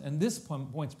 microns, and this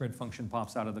point spread function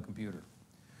pops out of the computer.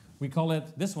 We call it,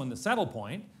 this one, the saddle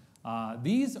point.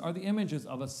 These are the images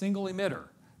of a single emitter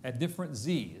at different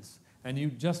z's. And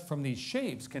you just from these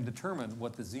shapes can determine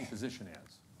what the z position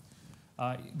is.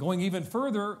 Going even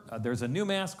further, there's a new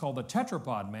mask called the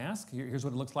tetrapod mask. Here's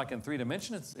what it looks like in 3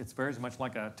 dimensions. It's very much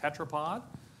like a tetrapod,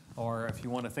 or if you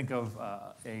want to think of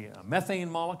a methane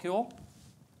molecule.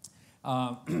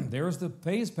 There's the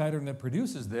phase pattern that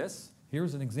produces this.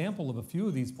 Here's an example of a few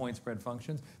of these point spread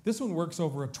functions. This one works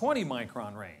over a 20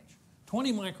 micron range,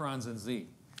 20 microns in z.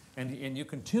 And you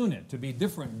can tune it to be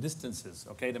different distances,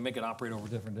 okay, to make it operate over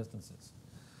different distances.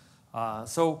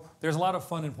 So there's a lot of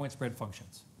fun in point spread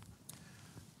functions.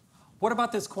 What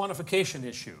about this quantification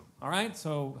issue? All right,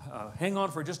 so hang on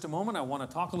for just a moment. I want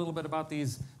to talk a little bit about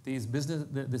this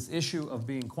issue of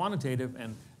being quantitative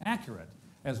and accurate,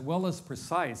 as well as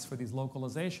precise for these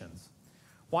localizations.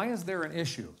 Why is there an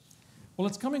issue? Well,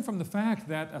 it's coming from the fact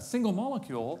that a single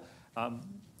molecule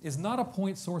is not a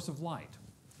point source of light.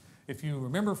 If you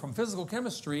remember from physical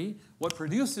chemistry, what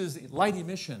produces light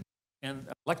emission and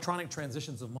electronic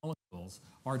transitions of molecules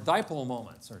are dipole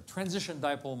moments, or transition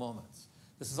dipole moments.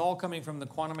 This is all coming from the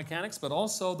quantum mechanics, but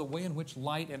also the way in which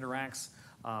light interacts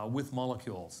with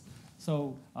molecules.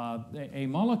 So a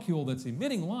molecule that's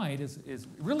emitting light is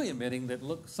really emitting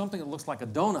something that looks like a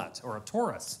donut or a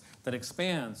torus that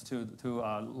expands to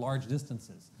large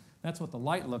distances. That's what the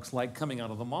light looks like coming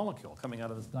out of the molecule, coming out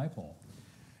of this dipole.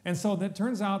 And so that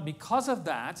turns out, because of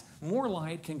that, more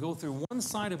light can go through one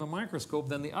side of a microscope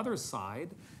than the other side,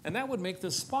 and that would make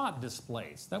the spot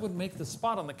displace. That would make the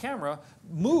spot on the camera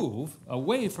move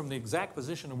away from the exact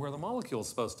position of where the molecule is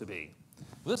supposed to be.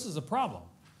 Well, this is a problem.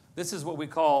 This is what we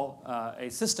call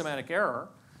a systematic error.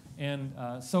 And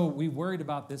so we worried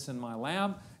about this in my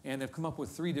lab and have come up with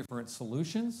 3 different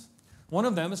solutions. One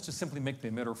of them is to simply make the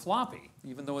emitter floppy.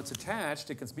 Even though it's attached,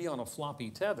 it can be on a floppy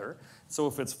tether. So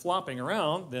if it's flopping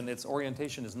around, then its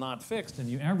orientation is not fixed, and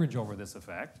you average over this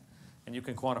effect, and you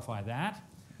can quantify that.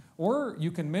 Or you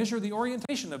can measure the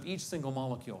orientation of each single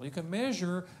molecule. You can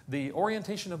measure the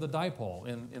orientation of the dipole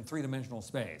in 3-dimensional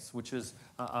space, which is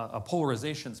a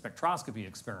polarization spectroscopy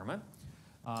experiment.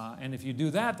 And if you do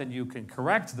that, then you can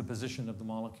correct the position of the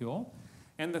molecule.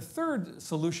 And the third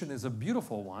solution is a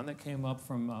beautiful one that came up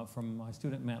from my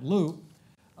student Matt Liu.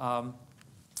 And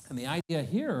the idea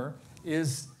here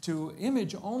is to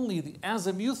image only the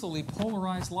azimuthally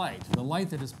polarized light, the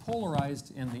light that is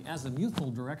polarized in the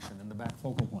azimuthal direction in the back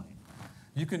focal plane.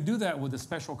 You can do that with a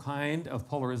special kind of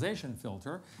polarization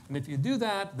filter. And if you do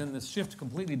that, then the shift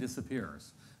completely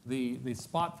disappears. The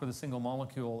spot for the single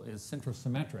molecule is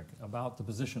centrosymmetric about the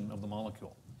position of the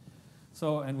molecule.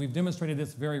 So, and we've demonstrated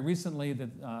this very recently, that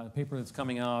a paper that's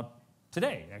coming out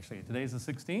today, actually. Today's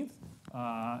the 16th,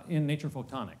 in Nature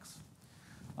Photonics.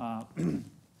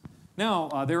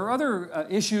 Now, there are other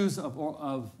issues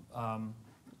of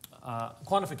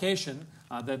quantification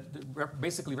that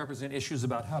basically represent issues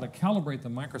about how to calibrate the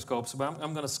microscopes. But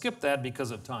I'm going to skip that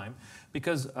because of time,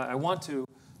 because I want to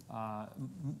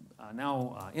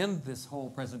now end this whole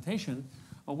presentation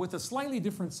with a slightly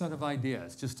different set of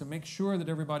ideas, just to make sure that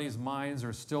everybody's minds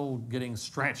are still getting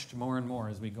stretched more and more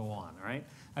as we go on, right?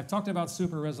 I've talked about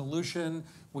super resolution,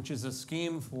 which is a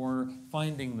scheme for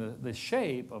finding the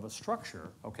shape of a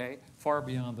structure, okay, far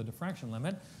beyond the diffraction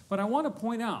limit. But I want to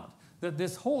point out that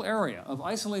this whole area of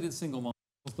isolated single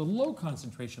molecules, the low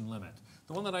concentration limit,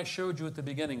 the one that I showed you at the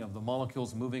beginning of the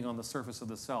molecules moving on the surface of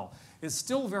the cell, is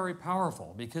still very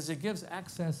powerful because it gives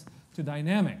access to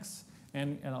dynamics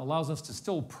and allows us to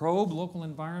still probe local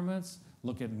environments,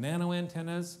 look at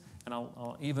nanoantennas, and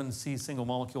I'll even see single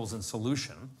molecules in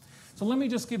solution. So let me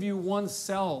just give you one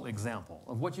cell example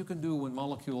of what you can do when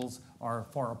molecules are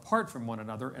far apart from one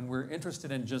another and we're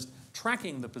interested in just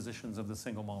tracking the positions of the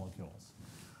single molecules.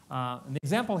 An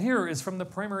example here is from the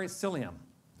primary cilium.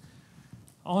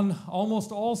 On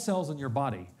almost all cells in your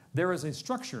body, there is a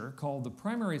structure called the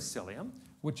primary cilium,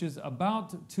 which is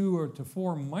about 2 to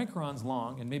 4 microns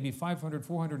long and maybe 500,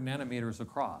 400 nanometers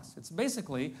across. It's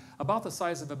basically about the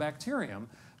size of a bacterium,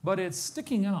 but it's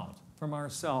sticking out from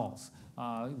our cells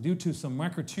due to some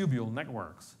microtubule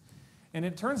networks. And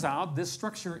it turns out this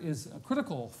structure is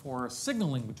critical for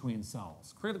signaling between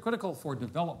cells, critical for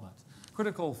development,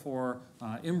 critical for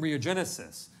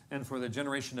embryogenesis, and for the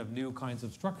generation of new kinds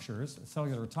of structures,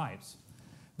 cellular types.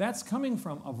 That's coming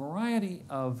from a variety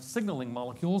of signaling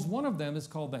molecules. One of them is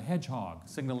called the hedgehog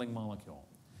signaling molecule.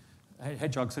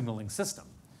 hedgehog signaling system.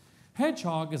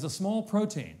 Hedgehog is a small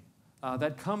protein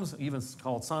that comes, even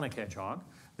called sonic hedgehog,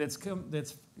 that's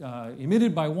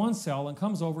emitted by one cell and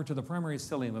comes over to the primary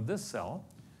cilium of this cell.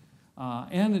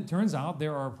 And it turns out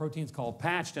there are proteins called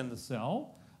patched in the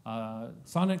cell.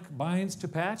 Sonic binds to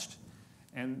patched,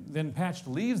 and then patched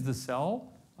leaves the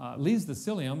cell, leaves the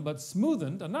cilium, but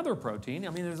smoothened, another protein. I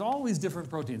mean, there's all these different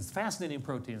proteins, fascinating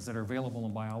proteins that are available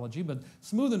in biology, but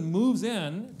smoothened moves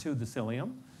in to the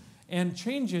cilium and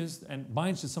changes and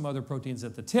binds to some other proteins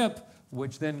at the tip,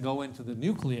 which then go into the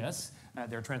nucleus.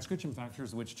 They're transcription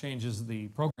factors, which changes the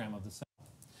program of the cell.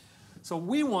 So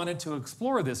we wanted to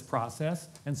explore this process,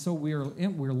 and so we're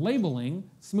labeling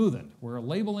smoothened. We're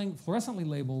labeling fluorescently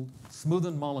labeled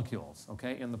smoothened molecules,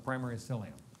 okay, in the primary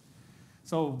cilium.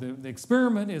 So the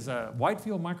experiment is a wide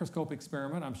field microscope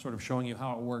experiment. I'm sort of showing you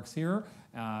how it works here.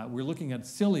 We're looking at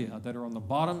cilia that are on the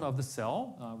bottom of the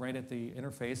cell, right at the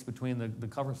interface between the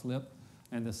cover slip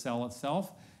and the cell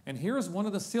itself. And here's one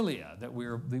of the cilia that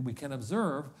we can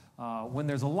observe when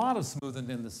there's a lot of smoothened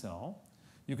in the cell.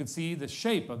 You can see the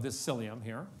shape of this cilium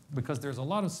here because there's a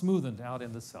lot of smoothened out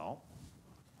in the cell.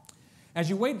 As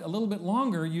you wait a little bit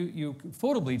longer, you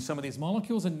photobleach some of these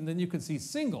molecules, and then you can see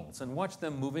singles and watch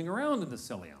them moving around in the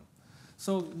cilium.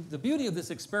 So the beauty of this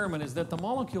experiment is that the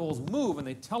molecules move, and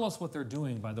they tell us what they're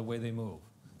doing by the way they move.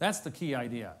 That's the key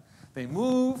idea. They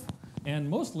move, and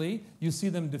mostly you see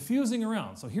them diffusing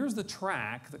around. So here's the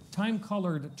track, the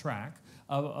time-colored track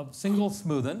of single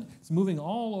smoothened. It's moving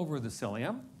all over the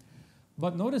cilium.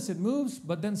 But notice it moves,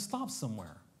 but then stops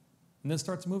somewhere, and then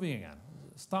starts moving again.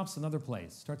 Stops another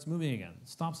place, starts moving again,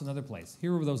 stops another place.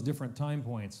 Here are those different time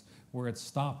points where it's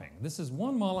stopping. This is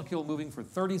one molecule moving for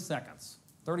 30 seconds,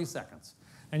 30 seconds.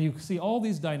 And you see all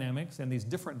these dynamics and these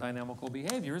different dynamical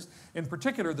behaviors. In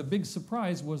particular, the big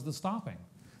surprise was the stopping.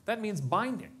 That means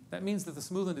binding. That means that the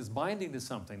smoothened is binding to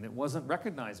something that wasn't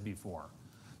recognized before.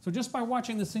 So just by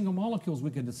watching the single molecules,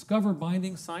 we can discover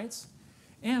binding sites.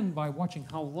 And by watching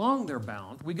how long they're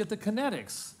bound, we get the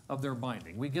kinetics of their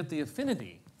binding. We get the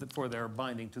affinity for their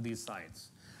binding to these sites.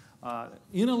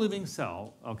 In a living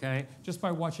cell, okay, just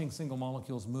by watching single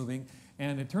molecules moving,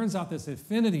 and it turns out this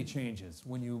affinity changes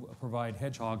when you provide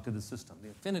hedgehog to the system.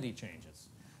 The affinity changes.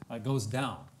 It goes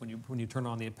down when you turn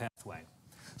on the pathway.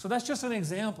 So that's just an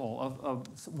example of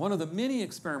one of the many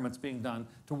experiments being done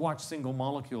to watch single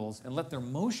molecules and let their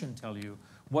motion tell you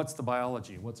what's the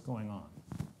biology, what's going on.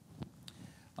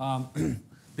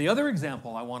 The other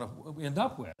example I want to end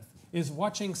up with is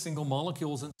watching single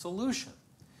molecules in solution.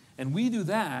 And we do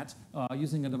that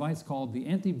using a device called the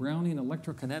anti-Brownian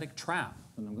electrokinetic trap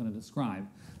that I'm going to describe.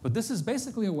 But this is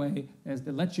basically a way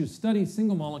that lets you study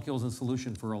single molecules in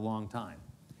solution for a long time.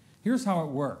 Here's how it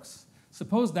works.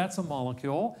 Suppose that's a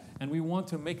molecule, and we want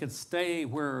to make it stay in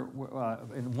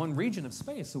one region of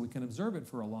space so we can observe it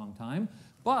for a long time.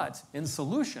 But in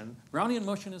solution, Brownian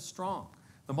motion is strong.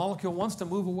 The molecule wants to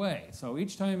move away. So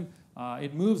each time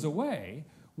it moves away,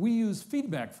 we use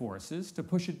feedback forces to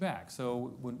push it back.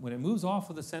 So when it moves off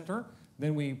of the center,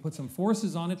 then we put some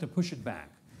forces on it to push it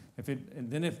back. If in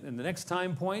the next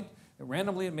time point,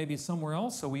 randomly it may be somewhere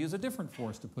else, so we use a different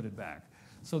force to put it back.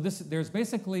 So there's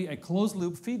basically a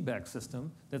closed-loop feedback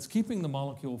system that's keeping the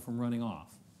molecule from running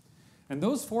off. And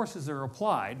those forces are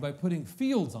applied by putting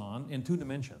fields on in 2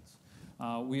 dimensions.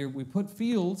 We put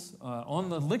fields on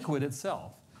the liquid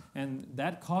itself, and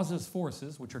that causes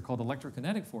forces, which are called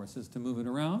electrokinetic forces, to move it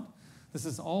around. This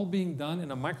is all being done in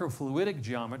a microfluidic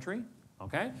geometry,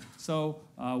 okay? So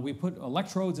we put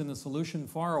electrodes in the solution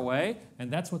far away, and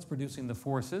that's what's producing the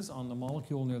forces on the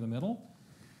molecule near the middle.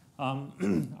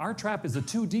 Our trap is a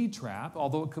 2D trap,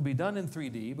 although it could be done in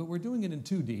 3D, but we're doing it in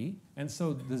 2D, and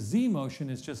so the Z motion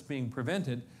is just being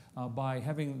prevented by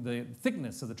having the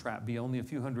thickness of the trap be only a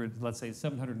few hundred, let's say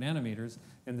 700 nanometers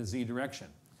in the Z direction.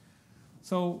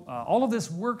 So all of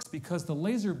this works because the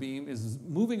laser beam is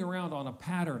moving around on a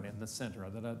pattern in the center.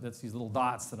 That's these little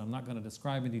dots that I'm not going to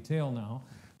describe in detail now.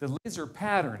 The laser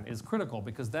pattern is critical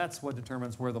because that's what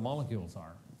determines where the molecules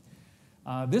are.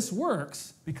 This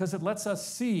works because it lets us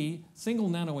see single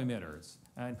nanoemitters,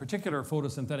 in particular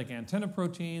photosynthetic antenna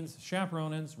proteins,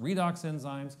 chaperonins, redox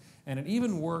enzymes, and it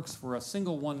even works for a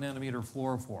single 1 nanometer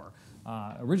fluorophore.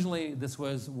 Originally, this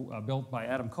was built by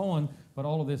Adam Cohen, but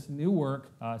all of this new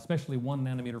work, especially 1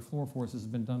 nanometer fluorophores, has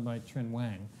been done by Trin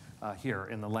Wang here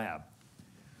in the lab.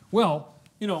 Well,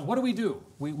 you know, what do?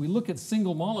 We look at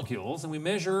single molecules and we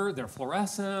measure their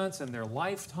fluorescence and their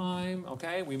lifetime,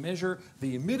 okay? We measure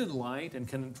the emitted light and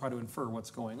can try to infer what's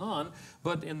going on.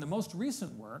 But in the most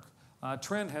recent work,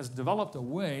 Trin has developed a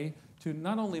way to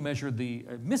not only measure the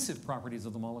emissive properties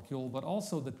of the molecule, but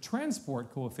also the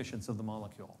transport coefficients of the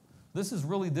molecule. This is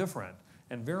really different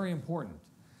and very important.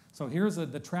 So here's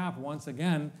the trap once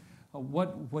again.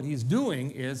 What he's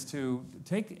doing is to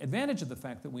take advantage of the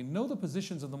fact that we know the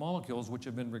positions of the molecules which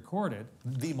have been recorded,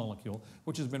 the molecule,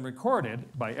 which has been recorded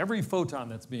by every photon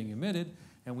that's being emitted,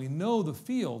 and we know the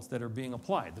fields that are being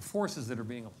applied, the forces that are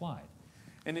being applied.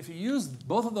 And if you use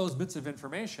both of those bits of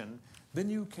information, then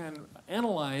you can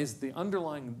analyze the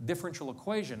underlying differential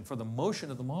equation for the motion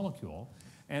of the molecule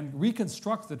and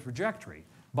reconstruct the trajectory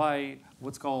by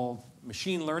what's called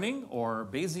machine learning or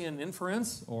Bayesian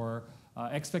inference or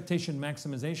expectation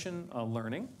maximization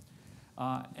learning.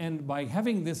 And by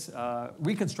having this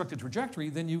reconstructed trajectory,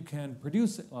 then you can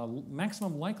produce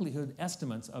maximum likelihood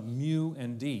estimates of mu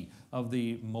and d, of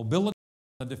the mobility,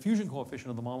 the diffusion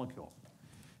coefficient of the molecule.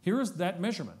 Here's that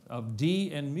measurement of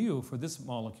d and mu for this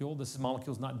molecule. This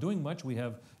molecule's not doing much. We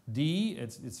have d,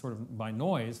 it's sort of by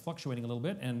noise, fluctuating a little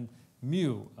bit, and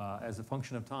mu as a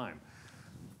function of time.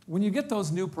 When you get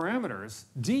those new parameters,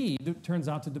 d turns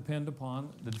out to depend upon,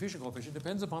 the diffusion coefficient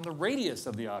depends upon the radius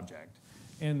of the object,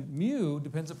 and mu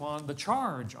depends upon the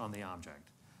charge on the object.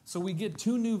 So we get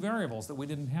two new variables that we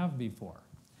didn't have before.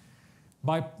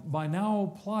 By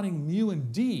now plotting mu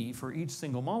and d for each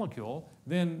single molecule,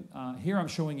 then here I'm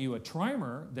showing you a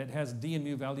trimer that has d and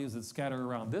mu values that scatter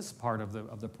around this part of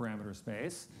the parameter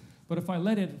space. But if I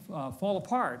let it fall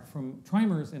apart from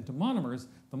trimers into monomers,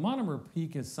 the monomer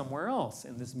peak is somewhere else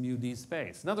in this mu d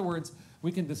space. In other words,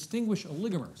 we can distinguish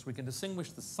oligomers. We can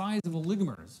distinguish the size of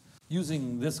oligomers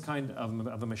using this kind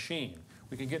of a machine.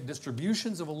 We can get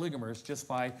distributions of oligomers just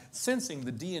by sensing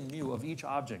the d and mu of each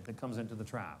object that comes into the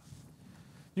trap.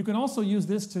 You can also use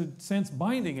this to sense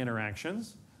binding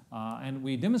interactions, and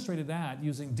we demonstrated that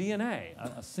using DNA,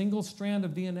 a single strand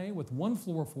of DNA with one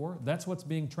fluorophore. That's what's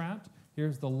being trapped.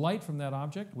 Here's the light from that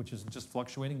object, which is just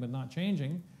fluctuating but not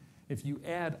changing. If you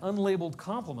add unlabeled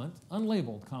complement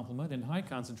in high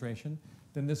concentration,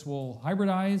 then this will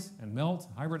hybridize and melt,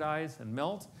 hybridize and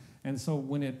melt. And so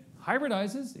when it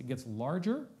hybridizes, it gets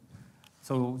larger.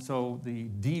 So the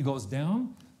D goes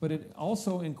down, but it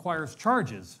also acquires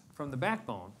charges from the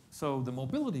backbone. So the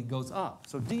mobility goes up.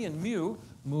 So D and mu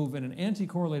move in an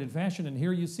anti-correlated fashion, and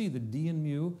here you see the D and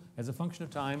mu as a function of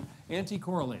time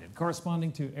anti-correlated,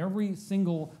 corresponding to every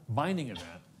single binding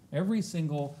event, every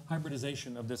single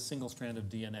hybridization of this single strand of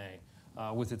DNA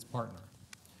with its partner.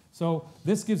 So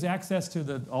this gives access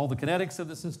to all the kinetics of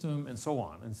the system and so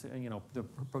on, and the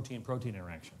protein-protein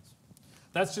interactions.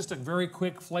 That's just a very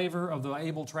quick flavor of the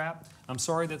Abel trap. I'm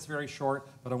sorry that's very short,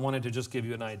 but I wanted to just give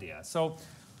you an idea. So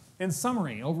in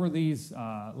summary, over these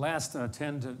last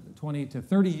 10 to 20 to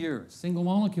 30 years, single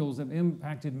molecules have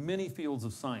impacted many fields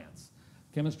of science,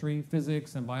 chemistry,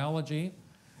 physics, and biology.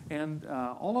 And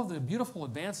all of the beautiful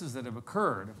advances that have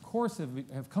occurred, of course,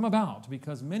 have come about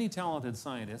because many talented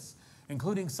scientists,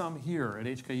 including some here at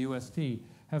HKUST,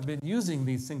 have been using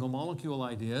these single molecule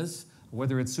ideas,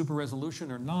 whether it's super resolution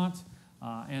or not,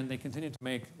 and they continue to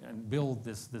make and build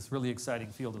this really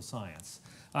exciting field of science.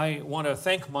 I want to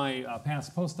thank my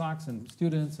past postdocs and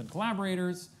students and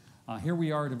collaborators. Here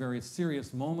we are at a very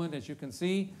serious moment, as you can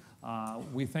see.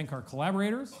 We thank our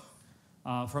collaborators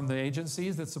from the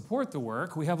agencies that support the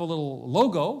work. We have a little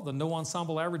logo, the No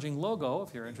Ensemble Averaging logo,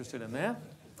 if you're interested in that.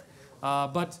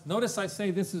 But notice I say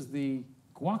this is the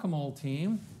guacamole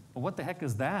team. Well, what the heck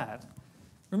is that?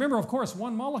 Remember, of course,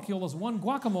 one molecule is one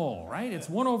guacamole, right? It's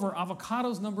 1 over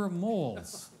avocado's number of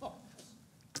moles.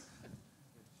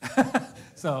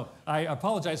 So I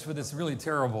apologize for this really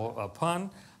terrible pun,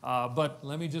 but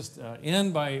let me just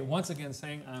end by once again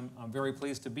saying I'm very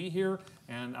pleased to be here,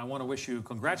 and I want to wish you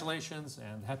congratulations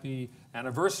and happy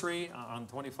anniversary on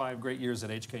 25 great years at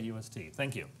HKUST.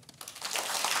 Thank you.